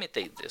can I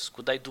imitate this?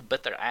 Could I do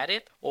better at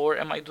it? Or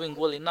am I doing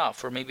well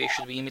enough? Or maybe I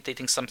should be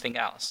imitating something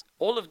else.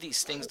 All of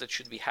these things that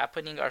should be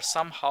happening are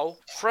somehow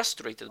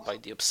frustrated by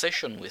the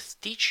obsession with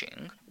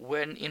teaching,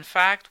 when in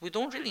fact we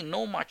don't really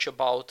know much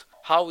about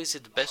how is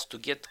it best to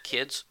get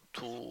kids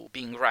to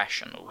being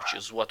rational, which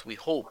is what we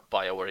hope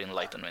by our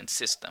Enlightenment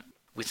system.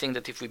 We think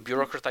that if we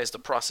bureaucratize the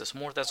process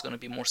more, that's going to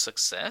be more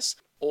success.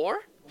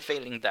 Or,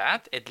 failing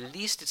that, at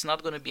least it's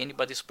not going to be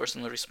anybody's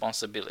personal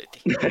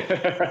responsibility.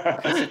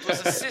 Because it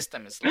was a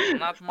system. It's like,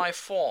 not my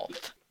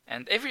fault.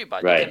 And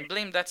everybody can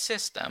blame that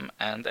system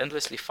and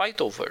endlessly fight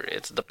over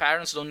it. The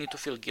parents don't need to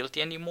feel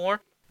guilty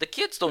anymore. The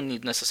kids don't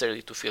need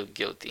necessarily to feel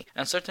guilty.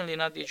 And certainly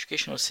not the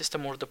educational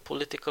system or the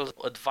political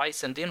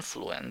advice and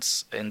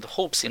influence and the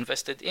hopes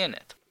invested in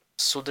it.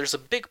 So there's a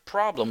big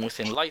problem with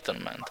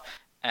Enlightenment.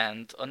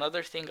 And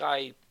another thing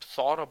I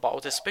thought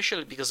about,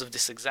 especially because of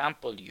this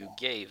example you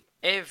gave,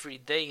 every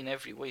day in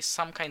every way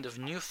some kind of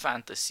new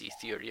fantasy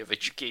theory of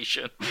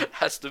education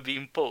has to be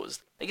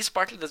imposed. I guess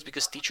partly that's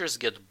because teachers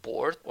get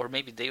bored, or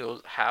maybe they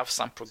will have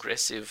some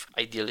progressive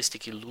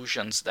idealistic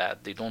illusions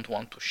that they don't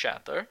want to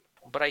shatter.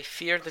 But I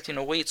fear that in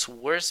a way it's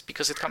worse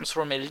because it comes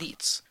from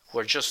elites who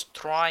are just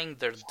trying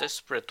their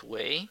desperate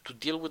way to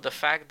deal with the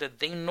fact that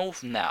they know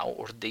now,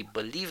 or they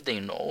believe they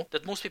know,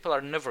 that most people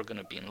are never going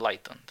to be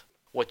enlightened.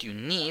 What you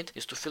need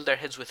is to fill their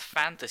heads with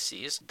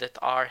fantasies that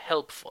are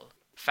helpful,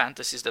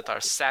 fantasies that are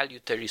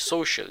salutary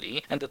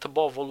socially, and that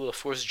above all will of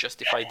course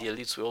justify the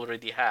elites we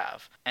already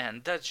have.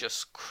 And that's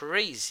just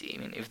crazy.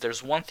 I mean, if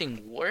there's one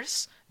thing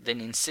worse than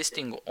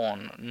insisting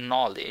on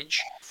knowledge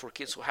for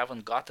kids who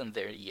haven't gotten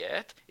there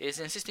yet, is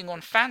insisting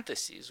on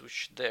fantasies,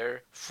 which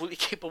they're fully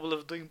capable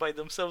of doing by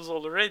themselves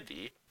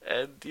already.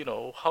 And,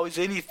 how is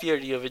any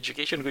theory of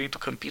education going to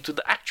compete with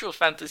the actual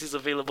fantasies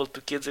available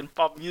to kids in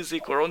pop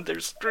music or on their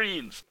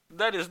screens?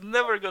 That is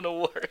never going to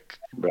work.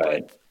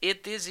 Right. But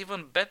it is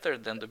even better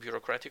than the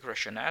bureaucratic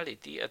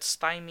rationality at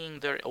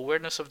stymieing their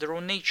awareness of their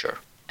own nature.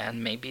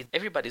 And maybe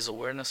everybody's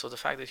awareness of the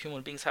fact that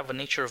human beings have a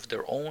nature of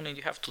their own, and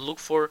you have to look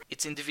for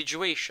its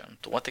individuation.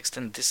 To what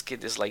extent this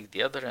kid is like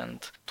the other,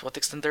 and to what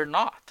extent they're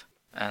not.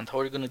 And how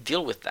are you going to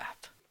deal with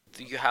that?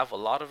 You have a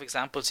lot of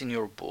examples in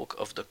your book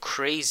of the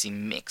crazy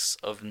mix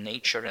of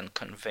nature and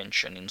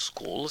convention in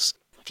schools,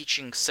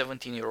 teaching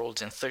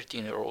 17-year-olds and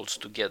 13-year-olds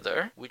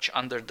together, which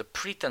under the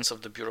pretense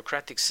of the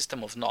bureaucratic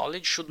system of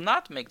knowledge should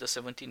not make the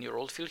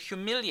 17-year-old feel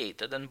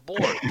humiliated and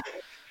bored.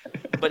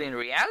 But in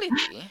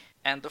reality,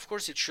 and of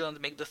course it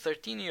shouldn't make the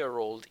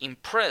 13-year-old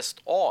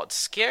impressed, awed,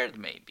 scared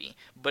maybe,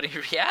 but in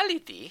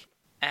reality,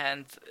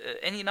 and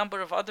any number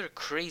of other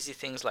crazy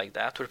things like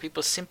that, where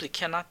people simply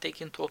cannot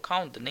take into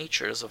account the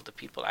natures of the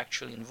people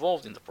actually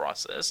involved in the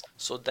process,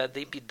 so that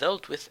they be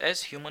dealt with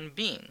as human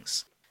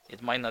beings.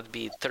 It might not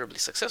be terribly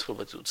successful,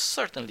 but it would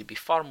certainly be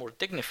far more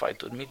dignified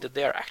to admit that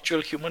they are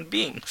actual human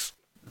beings.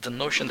 The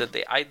notion that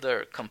they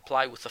either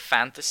comply with a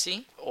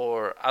fantasy,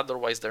 or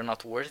otherwise they're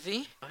not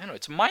worthy,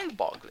 it's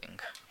mind-boggling.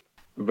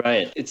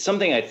 Right. It's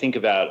something I think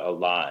about a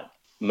lot.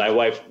 My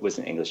wife was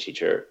an English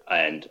teacher,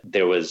 and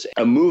there was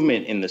a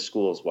movement in the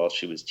schools while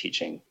she was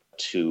teaching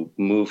to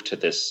move to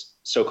this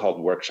so-called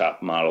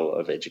workshop model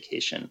of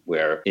education,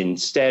 where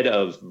instead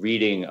of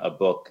reading a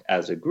book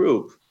as a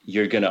group,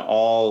 you're going to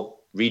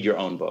all read your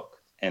own book.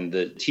 And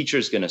the teacher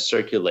is going to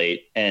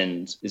circulate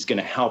and is going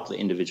to help the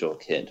individual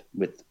kid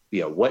with,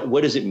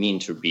 what does it mean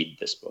to read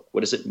this book? What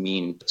does it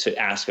mean to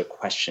ask a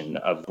question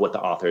of what the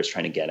author is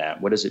trying to get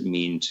at? What does it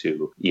mean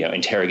to,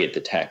 interrogate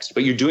the text?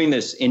 But you're doing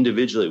this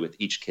individually with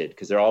each kid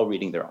because they're all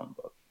reading their own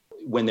book.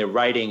 When they're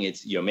writing,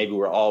 it's, maybe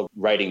we're all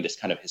writing this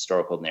kind of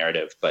historical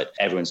narrative, but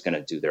everyone's going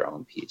to do their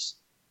own piece.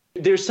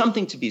 There's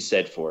something to be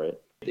said for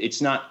it.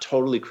 It's not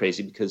totally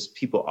crazy because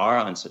people are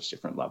on such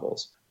different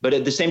levels. But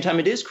at the same time,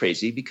 it is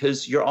crazy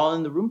because you're all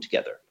in the room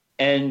together.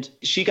 And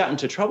she got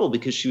into trouble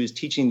because she was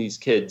teaching these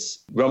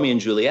kids Romeo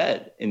and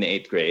Juliet in the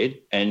 8th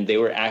grade, and they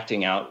were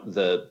acting out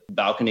the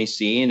balcony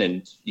scene.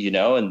 And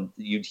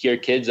you'd hear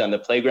kids on the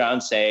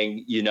playground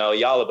saying,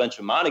 y'all a bunch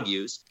of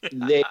Montagues.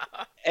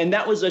 And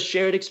that was a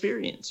shared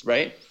experience,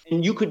 right?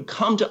 And you could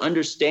come to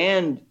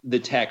understand the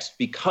text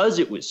because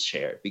it was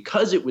shared,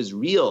 because it was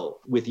real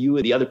with you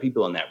and the other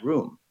people in that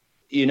room.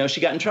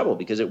 She got in trouble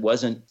because it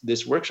wasn't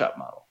this workshop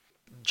model.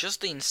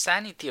 Just the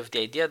insanity of the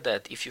idea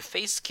that if you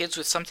face kids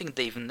with something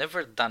they've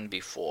never done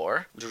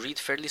before, read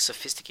fairly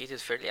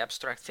sophisticated, fairly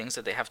abstract things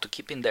that they have to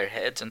keep in their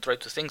heads and try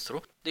to think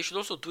through, they should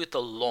also do it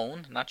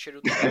alone, not share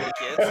it with other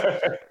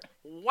kids.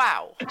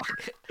 Wow.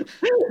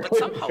 But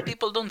somehow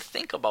people don't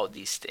think about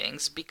these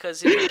things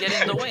because it will get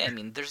in the way.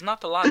 There's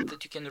not a lot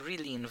that you can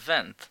really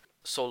invent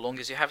so long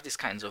as you have these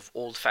kinds of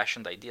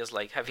old-fashioned ideas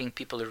like having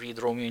people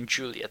read Romeo and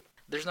Juliet.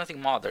 There's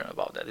nothing modern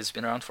about that. It's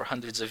been around for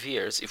hundreds of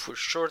years. If we're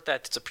sure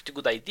that it's a pretty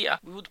good idea,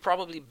 we would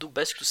probably do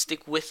best to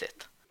stick with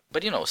it.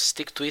 But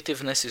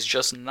stick-to-itiveness is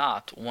just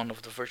not one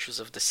of the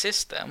virtues of the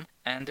system,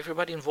 and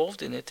everybody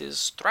involved in it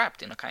is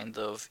trapped in a kind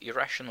of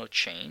irrational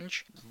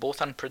change, both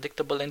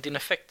unpredictable and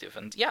ineffective.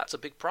 And yeah, it's a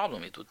big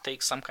problem. It would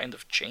take some kind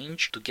of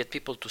change to get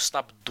people to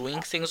stop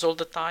doing things all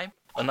the time.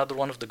 Another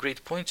one of the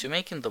great points you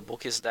make in the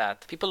book is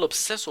that people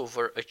obsess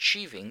over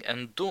achieving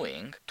and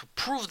doing to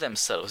prove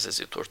themselves, as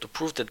it were, to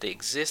prove that they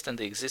exist and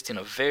they exist in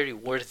a very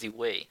worthy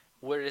way.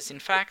 Whereas, in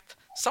fact,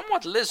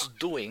 somewhat less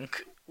doing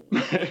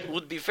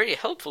would be very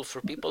helpful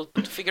for people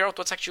to figure out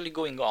what's actually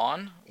going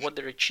on, what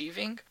they're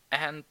achieving,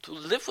 and to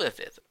live with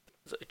it.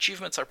 The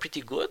achievements are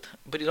pretty good,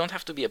 but you don't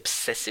have to be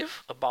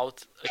obsessive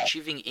about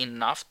achieving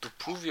enough to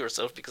prove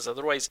yourself, because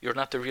otherwise you're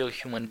not a real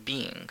human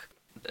being.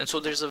 And so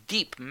there's a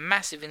deep,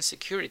 massive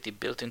insecurity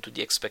built into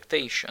the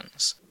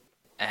expectations.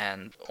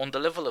 And on the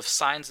level of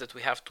science that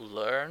we have to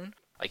learn,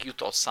 like you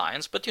taught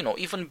science, but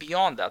even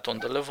beyond that, on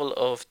the level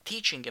of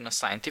teaching in a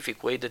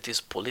scientific way that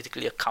is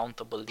politically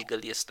accountable,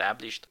 legally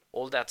established,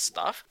 all that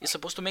stuff is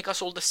supposed to make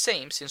us all the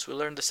same, since we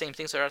learn the same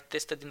things that are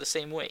tested in the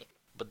same way.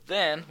 But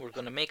then we're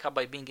going to make up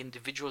by being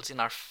individuals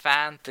in our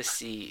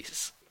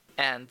fantasies.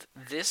 And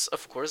this,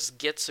 of course,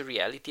 gets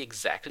reality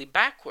exactly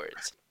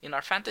backwards. In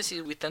our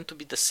fantasies, we tend to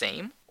be the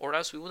same, or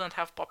else we wouldn't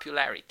have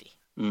popularity.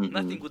 Mm-hmm.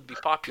 Nothing would be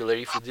popular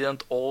if we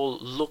didn't all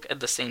look at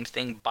the same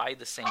thing, buy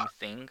the same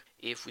thing,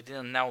 if we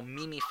didn't now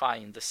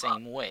mimify in the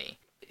same way.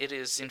 It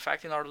is, in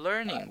fact, in our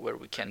learning where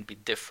we can be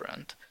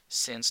different,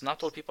 since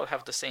not all people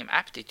have the same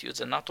aptitudes,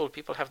 and not all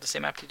people have the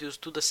same aptitudes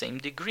to the same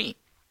degree.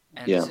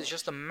 And this is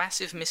just a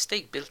massive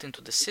mistake built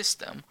into the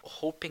system,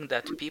 hoping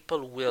that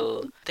people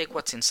will take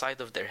what's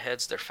inside of their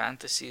heads, their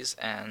fantasies,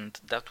 and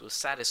that will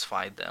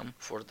satisfy them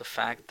for the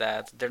fact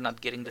that they're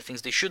not getting the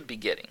things they should be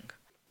getting.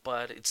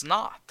 But it's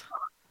not.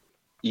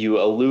 You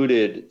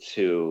alluded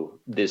to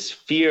this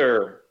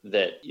fear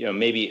that,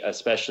 maybe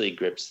especially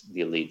grips the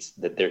elites,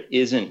 that there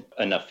isn't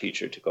enough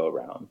future to go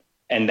around.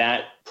 And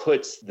that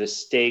puts the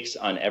stakes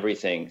on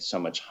everything so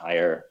much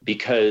higher,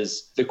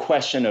 because the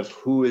question of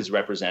who is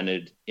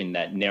represented in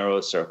that narrow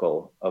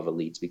circle of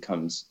elites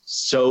becomes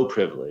so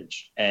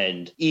privileged.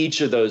 And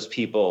each of those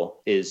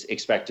people is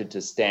expected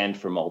to stand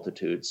for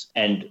multitudes.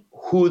 And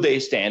who they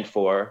stand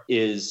for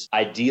is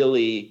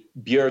ideally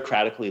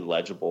bureaucratically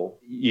legible,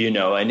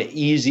 an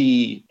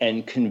easy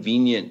and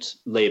convenient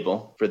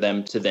label for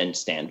them to then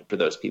stand for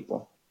those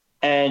people.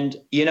 And,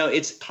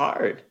 it's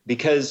hard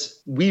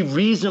because we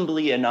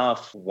reasonably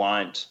enough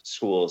want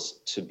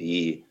schools to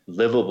be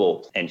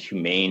livable and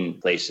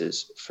humane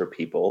places for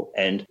people.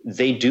 And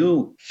they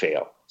do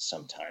fail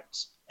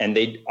sometimes. And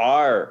they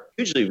are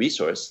hugely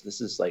resourced. This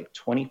is like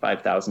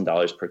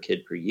 $25,000 per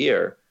kid per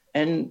year.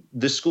 And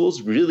the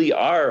schools really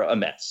are a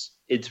mess.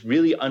 It's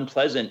really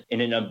unpleasant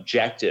in an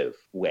objective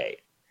way.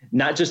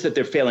 Not just that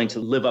they're failing to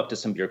live up to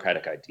some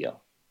bureaucratic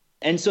ideal.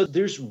 And so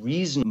there's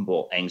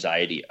reasonable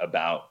anxiety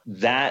about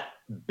that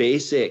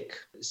basic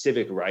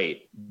civic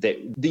right that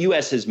the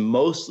U.S. has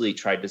mostly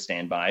tried to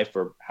stand by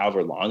for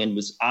however long, and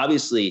was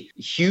obviously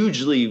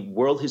hugely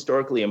world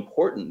historically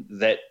important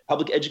that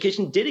public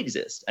education did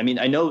exist. I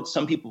know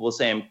some people will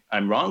say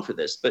I'm wrong for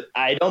this, but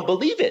I don't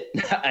believe it.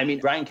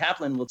 Bryan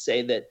Caplan will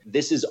say that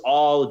this is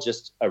all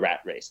just a rat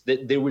race,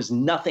 that there was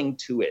nothing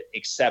to it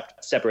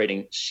except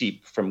separating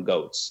sheep from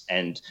goats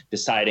and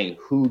deciding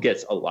who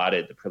gets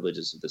allotted the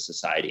privileges of the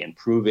society and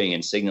proving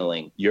and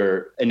signaling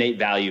your innate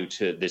value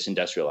to this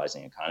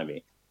industrializing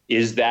economy.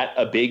 Is that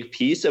a big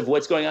piece of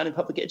what's going on in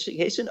public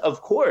education?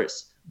 Of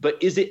course.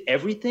 But is it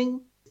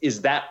everything?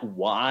 Is that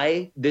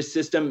why this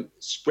system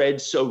spread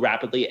so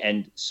rapidly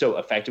and so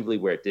effectively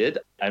where it did?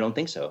 I don't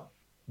think so.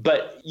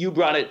 But you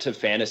brought it to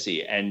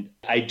fantasy. And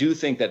I do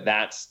think that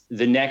that's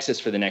the nexus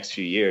for the next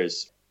few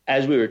years.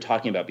 As we were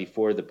talking about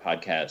before the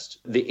podcast,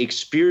 the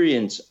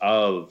experience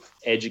of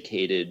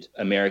educated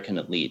American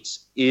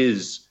elites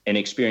is an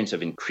experience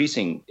of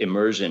increasing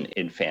immersion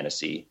in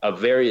fantasy of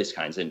various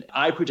kinds. And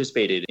I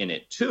participated in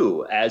it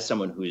too, as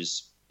someone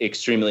who's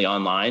extremely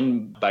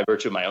online by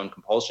virtue of my own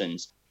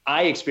compulsions.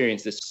 I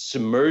experienced this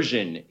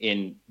submersion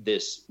in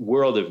this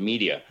world of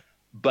media.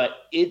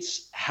 but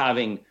it's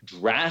having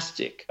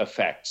drastic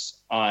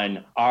effects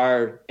on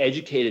our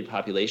educated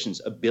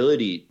population's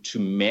ability to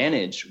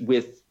manage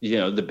with,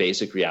 the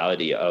basic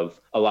reality of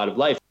a lot of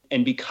life.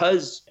 And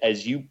because,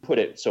 as you put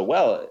it so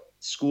well,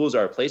 schools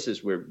are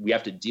places where we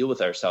have to deal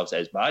with ourselves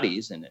as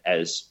bodies and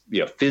as,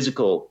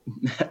 physical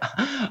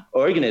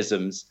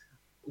organisms,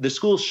 the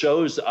school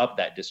shows up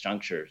that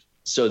disjuncture.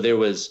 So there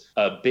was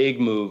a big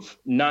move,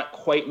 not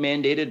quite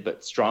mandated,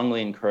 but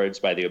strongly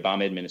encouraged by the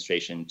Obama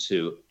administration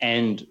to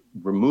end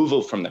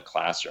removal from the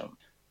classroom,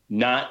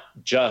 not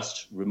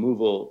just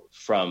removal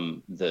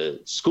from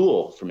the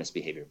school for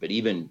misbehavior, but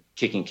even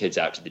kicking kids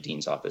out to the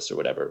dean's office or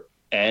whatever.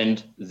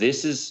 And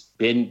this has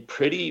been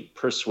pretty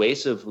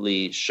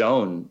persuasively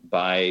shown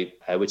by,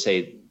 I would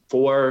say,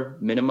 4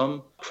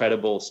 minimum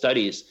credible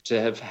studies to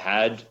have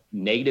had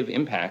negative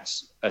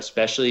impacts,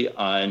 especially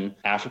on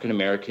African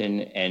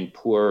American and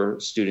poor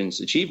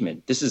students'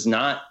 achievement. This is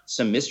not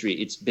some mystery.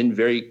 It's been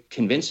very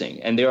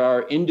convincing. And there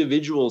are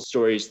individual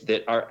stories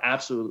that are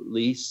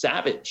absolutely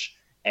savage,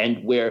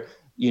 and where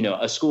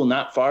a school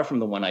not far from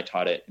the one I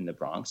taught at in the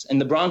Bronx. And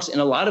the Bronx, in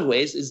a lot of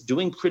ways, is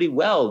doing pretty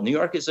well. New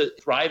York is a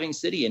thriving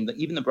city, and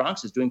even the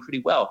Bronx is doing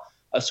pretty well.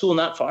 A school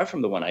not far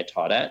from the one I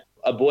taught at,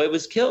 a boy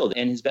was killed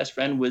and his best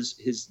friend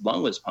his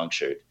lung was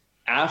punctured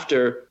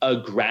after a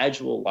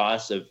gradual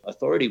loss of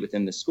authority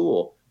within the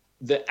school.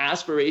 The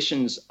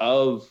aspirations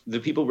of the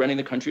people running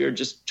the country are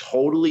just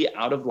totally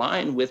out of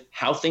line with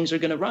how things are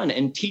going to run.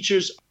 And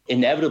teachers,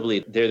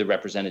 inevitably, they're the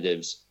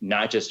representatives,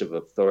 not just of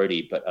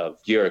authority, but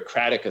of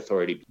bureaucratic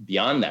authority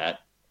beyond that.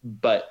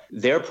 But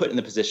they're put in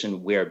the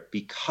position where,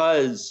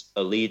 because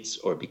elites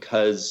or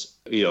because,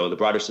 the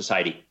broader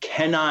society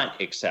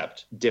cannot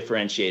accept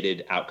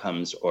differentiated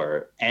outcomes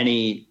or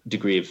any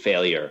degree of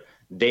failure,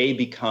 they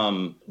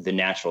become the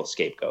natural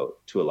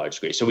scapegoat to a large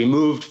degree. So we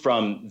moved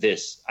from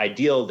this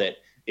ideal that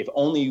if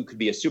only you could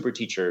be a super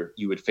teacher,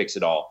 you would fix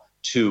it all,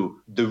 to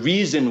the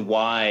reason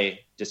why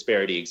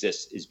disparity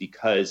exists is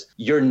because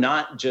you're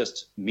not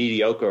just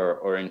mediocre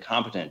or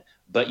incompetent,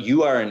 but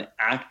you are an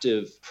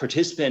active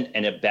participant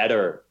and a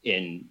abettor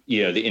in,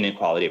 the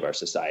inequality of our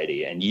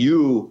society. And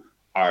you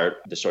are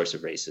the source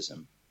of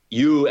racism.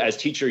 You as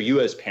teacher, you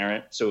as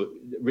parent. So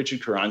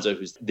Richard Carranza,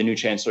 who's the new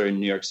chancellor in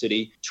New York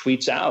City,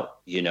 tweets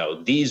out,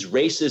 these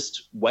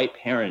racist white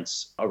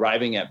parents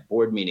arriving at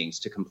board meetings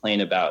to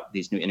complain about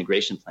these new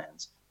integration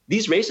plans.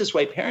 These racist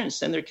white parents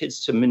send their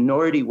kids to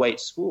minority white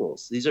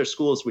schools. These are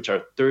schools which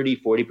are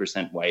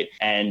 30-40% white,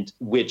 and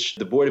which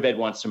the Board of Ed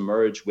wants to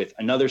merge with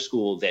another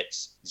school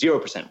that's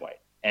 0% white.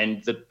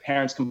 And the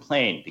parents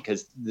complain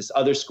because this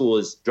other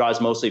school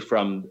draws mostly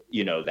from,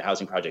 the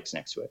housing projects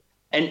next to it.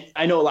 And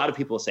I know a lot of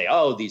people say,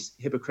 oh, these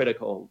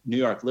hypocritical New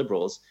York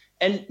liberals.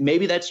 And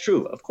maybe that's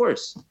true. Of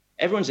course,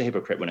 everyone's a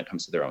hypocrite when it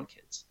comes to their own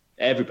kids.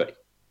 Everybody.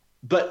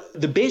 But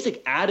the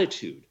basic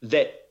attitude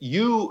that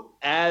you,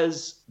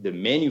 as the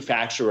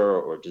manufacturer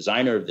or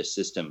designer of the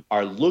system,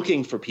 are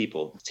looking for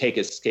people to take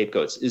as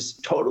scapegoats is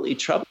totally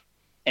troubling.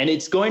 And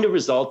it's going to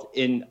result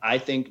in, I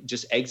think,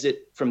 just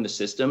exit from the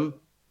system.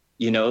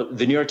 The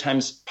New York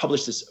Times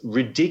published this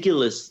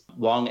ridiculous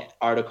long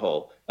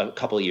article a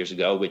couple of years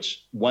ago,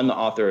 which won the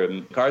author a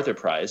MacArthur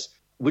Prize,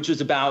 which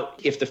was about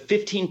if the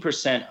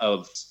 15%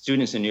 of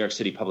students in New York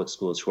City public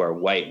schools who are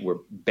white were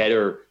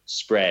better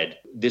spread,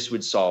 this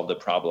would solve the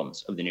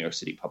problems of the New York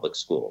City public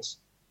schools,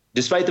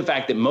 despite the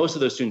fact that most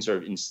of those students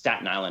are in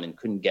Staten Island and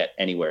couldn't get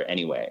anywhere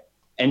anyway.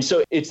 And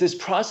so it's this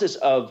process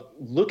of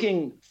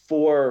looking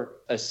for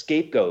a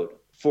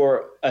scapegoat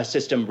for a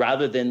system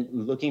rather than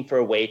looking for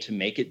a way to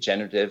make it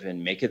generative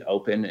and make it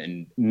open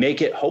and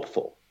make it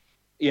hopeful.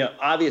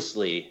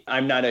 Obviously,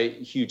 I'm not a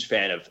huge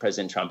fan of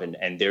President Trump,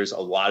 and there's a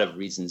lot of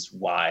reasons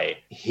why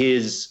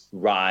his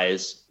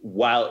rise,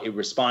 while it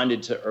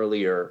responded to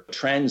earlier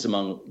trends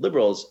among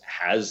liberals,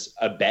 has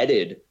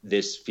abetted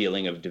this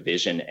feeling of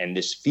division and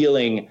this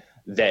feeling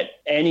that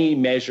any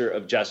measure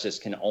of justice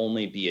can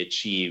only be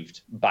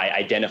achieved by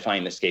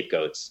identifying the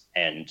scapegoats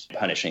and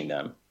punishing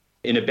them.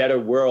 In a better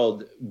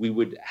world, we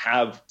would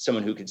have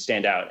someone who could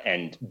stand out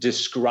and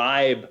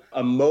describe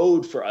a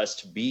mode for us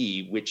to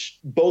be, which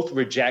both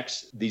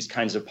rejects these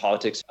kinds of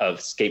politics of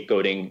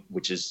scapegoating,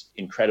 which is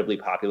incredibly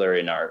popular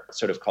in our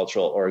sort of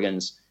cultural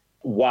organs,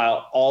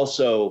 while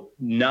also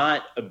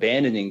not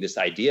abandoning this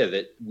idea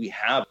that we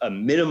have a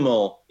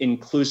minimal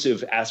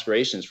inclusive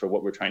aspirations for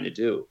what we're trying to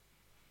do.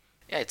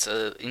 Yeah, it's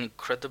an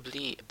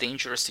incredibly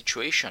dangerous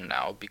situation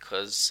now,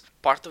 because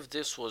part of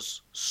this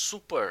was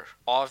super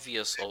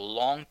obvious a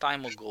long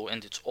time ago,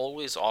 and it's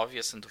always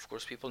obvious, and of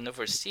course people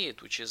never see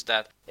it, which is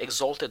that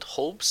exalted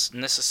hopes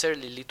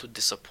necessarily lead to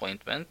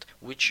disappointment,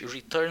 which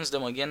returns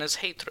them again as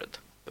hatred.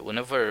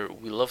 Whenever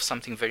we love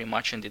something very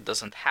much and it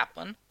doesn't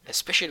happen,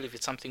 especially if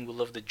it's something we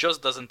love that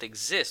just doesn't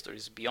exist or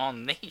is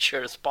beyond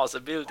nature's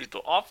possibility to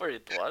offer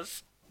it to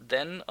us,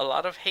 then a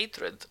lot of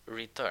hatred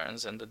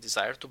returns and the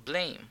desire to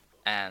blame.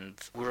 And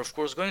we're of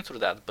course going through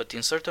that, but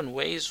in certain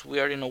ways we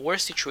are in a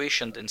worse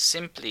situation than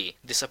simply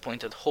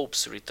disappointed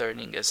hopes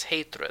returning as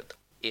hatred.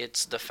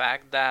 It's the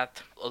fact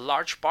that a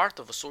large part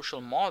of a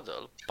social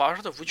model,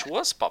 part of which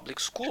was public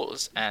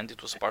schools, and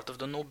it was part of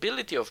the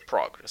nobility of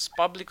progress,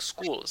 public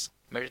schools,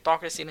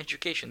 meritocracy in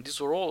education,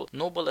 these were all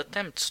noble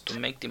attempts to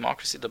make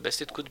democracy the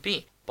best it could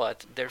be.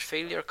 But their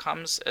failure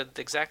comes at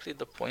exactly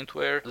the point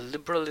where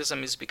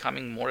liberalism is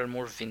becoming more and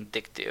more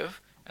vindictive,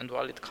 and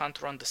while it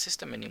can't run the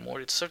system anymore,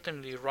 it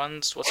certainly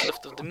runs what's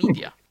left of the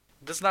media.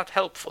 That's not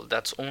helpful.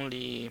 That's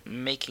only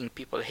making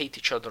people hate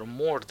each other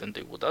more than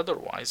they would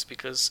otherwise,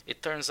 because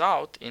it turns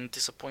out in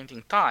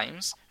disappointing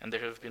times, and there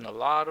have been a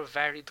lot of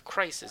varied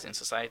crises in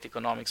society,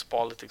 economics,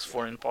 politics,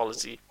 foreign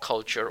policy,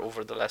 culture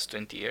over the last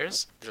 20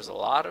 years, there's a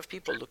lot of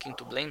people looking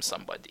to blame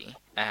somebody.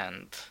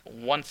 And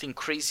one thing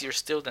crazier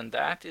still than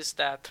that is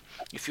that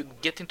if you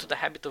get into the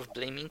habit of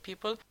blaming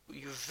people,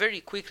 you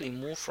very quickly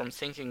move from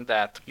thinking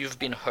that you've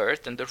been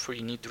hurt and therefore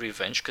you need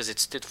revenge because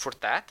it's tit for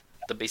tat,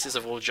 the basis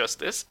of all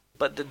justice.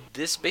 But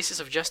this basis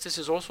of justice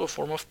is also a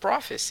form of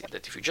prophecy,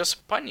 that if you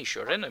just punish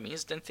your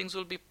enemies, then things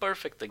will be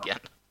perfect again.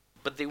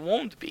 But they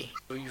won't be.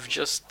 You've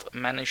just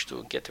managed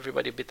to get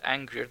everybody a bit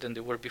angrier than they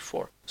were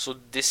before. So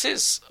this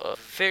is a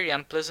very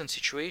unpleasant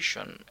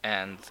situation,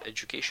 and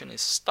education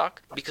is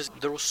stuck because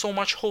there was so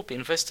much hope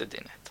invested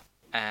in it.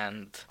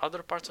 And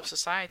other parts of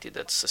society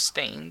that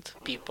sustained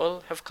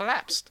people have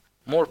collapsed.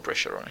 More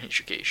pressure on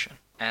education.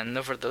 And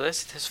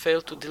nevertheless, it has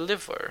failed to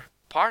deliver.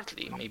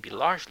 Partly, maybe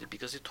largely,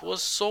 because it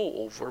was so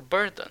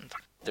overburdened.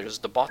 There's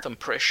the bottom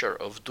pressure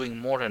of doing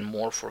more and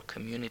more for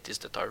communities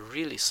that are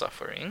really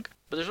suffering,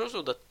 but there's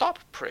also the top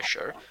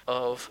pressure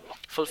of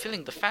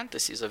fulfilling the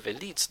fantasies of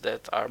elites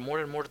that are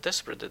more and more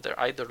desperate, that they're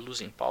either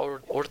losing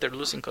power or they're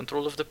losing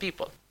control of the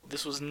people.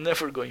 This was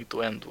never going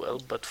to end well,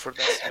 but for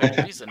that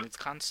very reason, it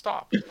can't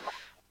stop.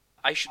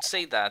 I should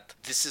say that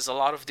this is a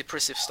lot of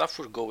depressive stuff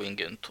we're going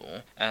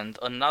into, and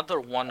another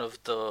one of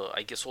the,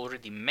 I guess,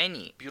 already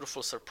many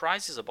beautiful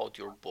surprises about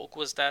your book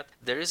was that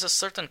there is a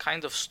certain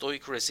kind of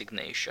stoic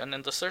resignation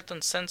and a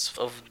certain sense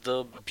of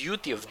the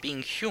beauty of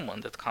being human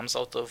that comes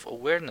out of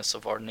awareness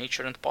of our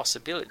nature and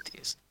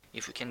possibilities.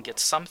 If we can get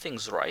some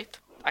things right,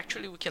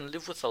 actually we can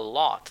live with a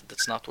lot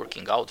that's not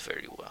working out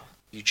very well.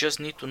 You just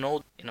need to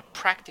know in a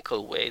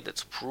practical way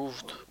that's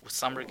proved with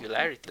some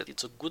regularity that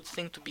it's a good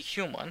thing to be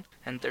human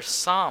and there's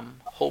some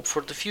hope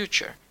for the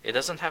future. It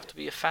doesn't have to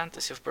be a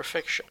fantasy of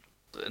perfection.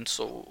 And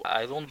so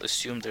I don't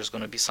assume there's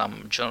going to be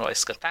some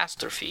generalized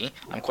catastrophe.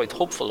 I'm quite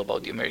hopeful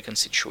about the American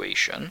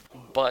situation,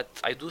 but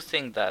I do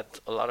think that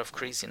a lot of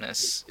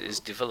craziness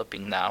is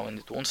developing now and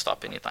it won't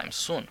stop anytime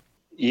soon.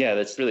 Yeah,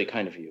 that's really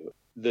kind of you.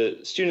 The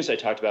students I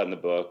talked about in the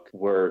book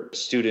were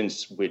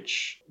students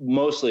which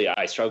mostly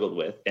I struggled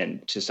with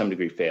and to some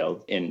degree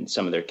failed in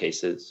some of their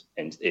cases,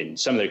 and in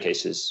some of their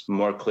cases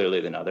more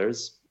clearly than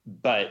others.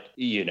 But,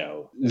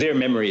 their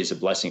memory is a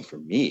blessing for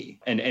me.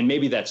 And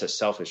maybe that's a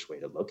selfish way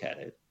to look at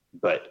it.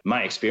 But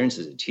my experience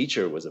as a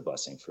teacher was a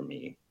blessing for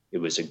me. It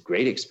was a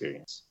great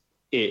experience.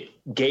 It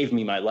gave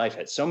me my life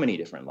at so many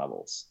different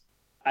levels.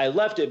 I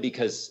left it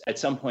because at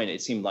some point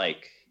it seemed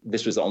like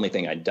this was the only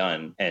thing I'd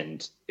done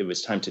and it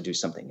was time to do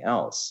something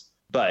else.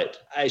 But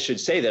I should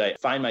say that I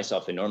find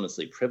myself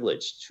enormously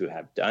privileged to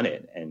have done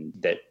it and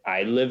that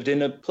I lived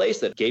in a place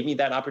that gave me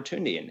that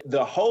opportunity. And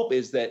the hope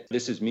is that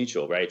this is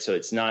mutual, right? So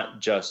it's not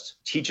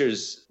just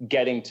teachers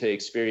getting to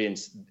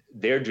experience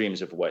their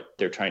dreams of what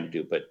they're trying to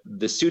do, but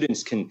the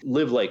students can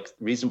live like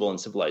reasonable and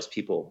civilized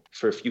people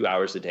for a few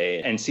hours a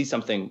day and see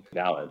something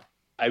valid.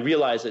 I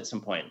realized at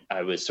some point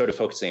I was sort of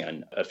focusing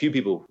on a few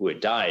people who had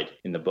died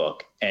in the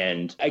book.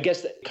 And I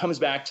guess that comes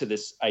back to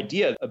this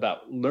idea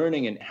about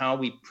learning and how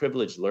we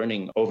privilege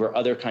learning over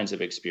other kinds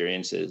of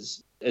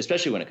experiences,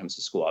 especially when it comes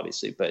to school,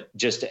 obviously. But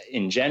just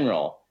in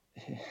general,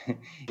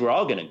 we're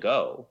all going to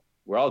go.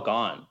 We're all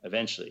gone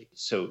eventually.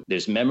 So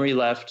there's memory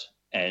left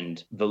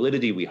and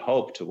validity, we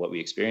hope, to what we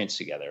experience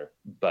together.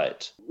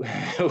 But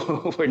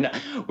we're not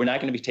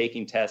going to be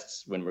taking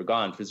tests when we're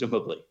gone,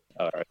 presumably.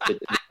 Or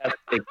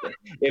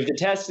if the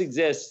test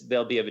exists,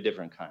 they'll be of a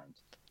different kind.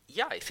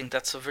 Yeah, I think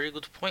that's a very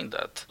good point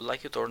that,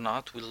 like it or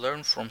not, we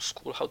learn from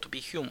school how to be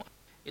human.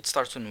 It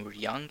starts when we're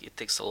young, it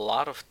takes a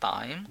lot of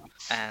time,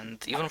 and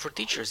even for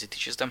teachers, it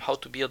teaches them how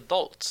to be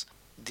adults.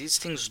 These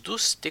things do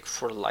stick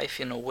for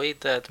life in a way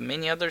that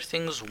many other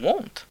things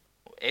won't.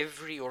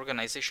 Every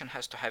organization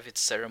has to have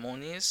its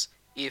ceremonies.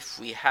 If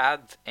we had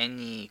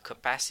any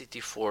capacity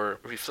for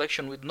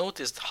reflection, we'd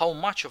notice how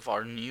much of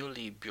our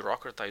newly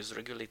bureaucratized,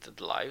 regulated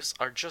lives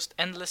are just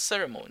endless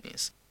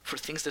ceremonies for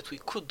things that we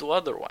could do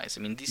otherwise.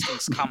 I mean, these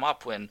things come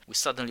up when we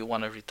suddenly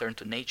want to return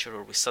to nature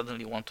or we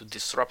suddenly want to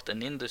disrupt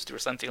an industry or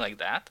something like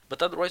that.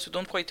 But otherwise, we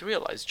don't quite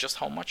realize just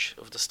how much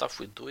of the stuff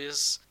we do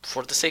is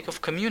for the sake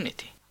of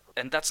community.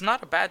 And that's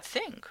not a bad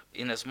thing.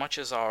 In as much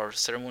as our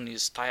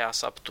ceremonies tie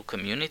us up to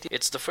community,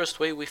 it's the first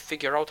way we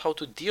figure out how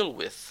to deal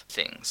with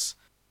things.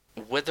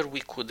 Whether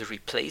we could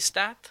replace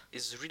that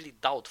is really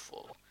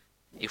doubtful.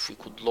 If we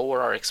could lower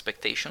our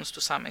expectations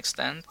to some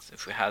extent,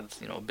 if we had,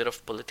 a bit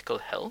of political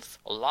health,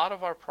 a lot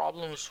of our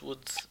problems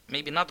would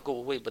maybe not go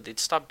away, but they'd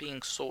stop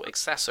being so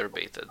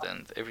exacerbated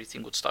and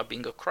everything would stop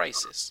being a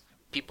crisis.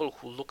 people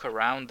who look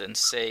around and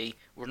say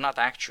we're not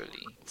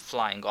actually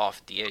flying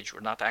off the edge, we're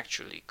not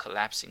actually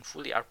collapsing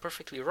fully, are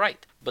perfectly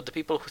right. But the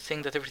people who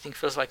think that everything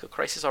feels like a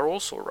crisis are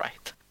also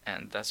right.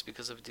 And that's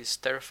because of these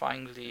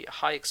terrifyingly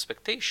high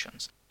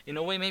expectations. In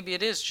a way, maybe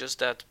it is just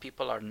that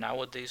people are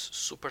nowadays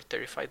super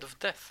terrified of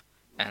death.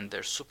 And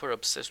they're super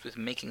obsessed with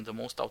making the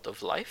most out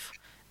of life,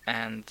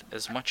 and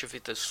as much of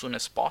it as soon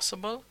as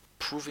possible,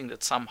 proving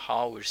that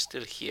somehow we're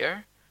still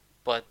here.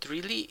 But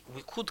really,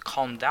 we could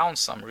calm down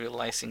some,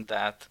 realizing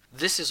that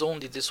this is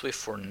only this way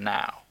for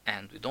now,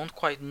 and we don't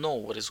quite know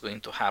what is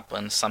going to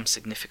happen some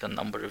significant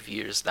number of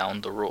years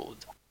down the road.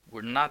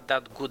 We're not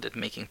that good at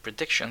making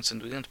predictions,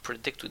 and we didn't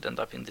predict we'd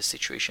end up in this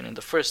situation in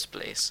the first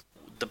place.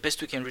 The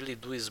best we can really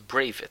do is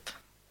brave it.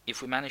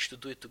 If we manage to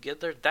do it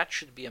together, that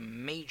should be a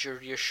major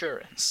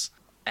reassurance.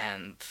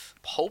 And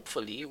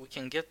hopefully we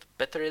can get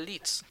better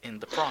elites in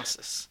the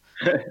process.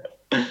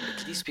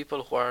 At least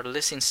people who are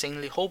less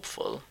insanely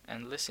hopeful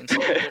and less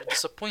insanely their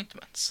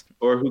disappointments.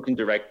 Or who can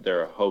direct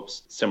their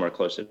hopes somewhere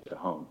closer to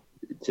home,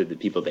 to the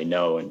people they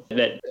know, and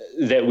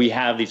that we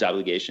have these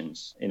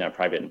obligations in our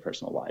private and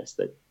personal lives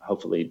that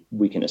hopefully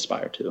we can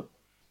aspire to.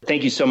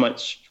 Thank you so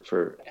much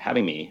for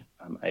having me.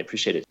 I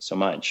appreciate it so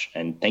much.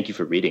 And thank you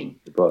for reading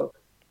the book.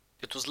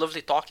 It was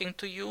lovely talking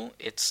to you.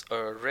 It's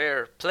a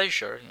rare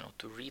pleasure,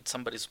 to read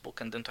somebody's book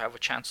and then to have a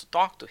chance to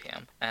talk to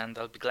him. And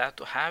I'll be glad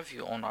to have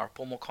you on our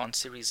PomoCon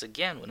series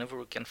again whenever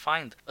we can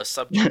find a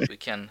subject we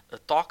can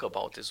talk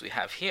about as we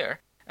have here.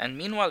 And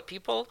meanwhile,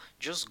 people,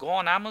 just go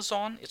on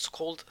Amazon. It's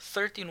called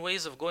 13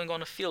 Ways of Going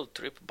on a Field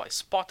Trip by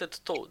Spotted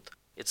Toad.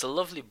 It's a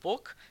lovely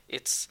book.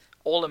 It's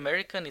all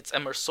American. It's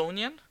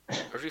Emersonian,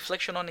 a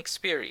reflection on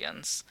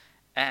experience.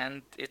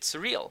 And it's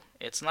real.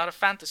 It's not a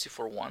fantasy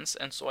for once,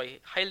 and so I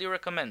highly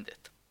recommend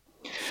it.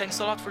 Thanks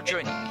a lot for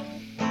joining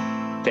me.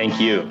 Thank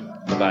you.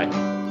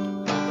 Bye-bye.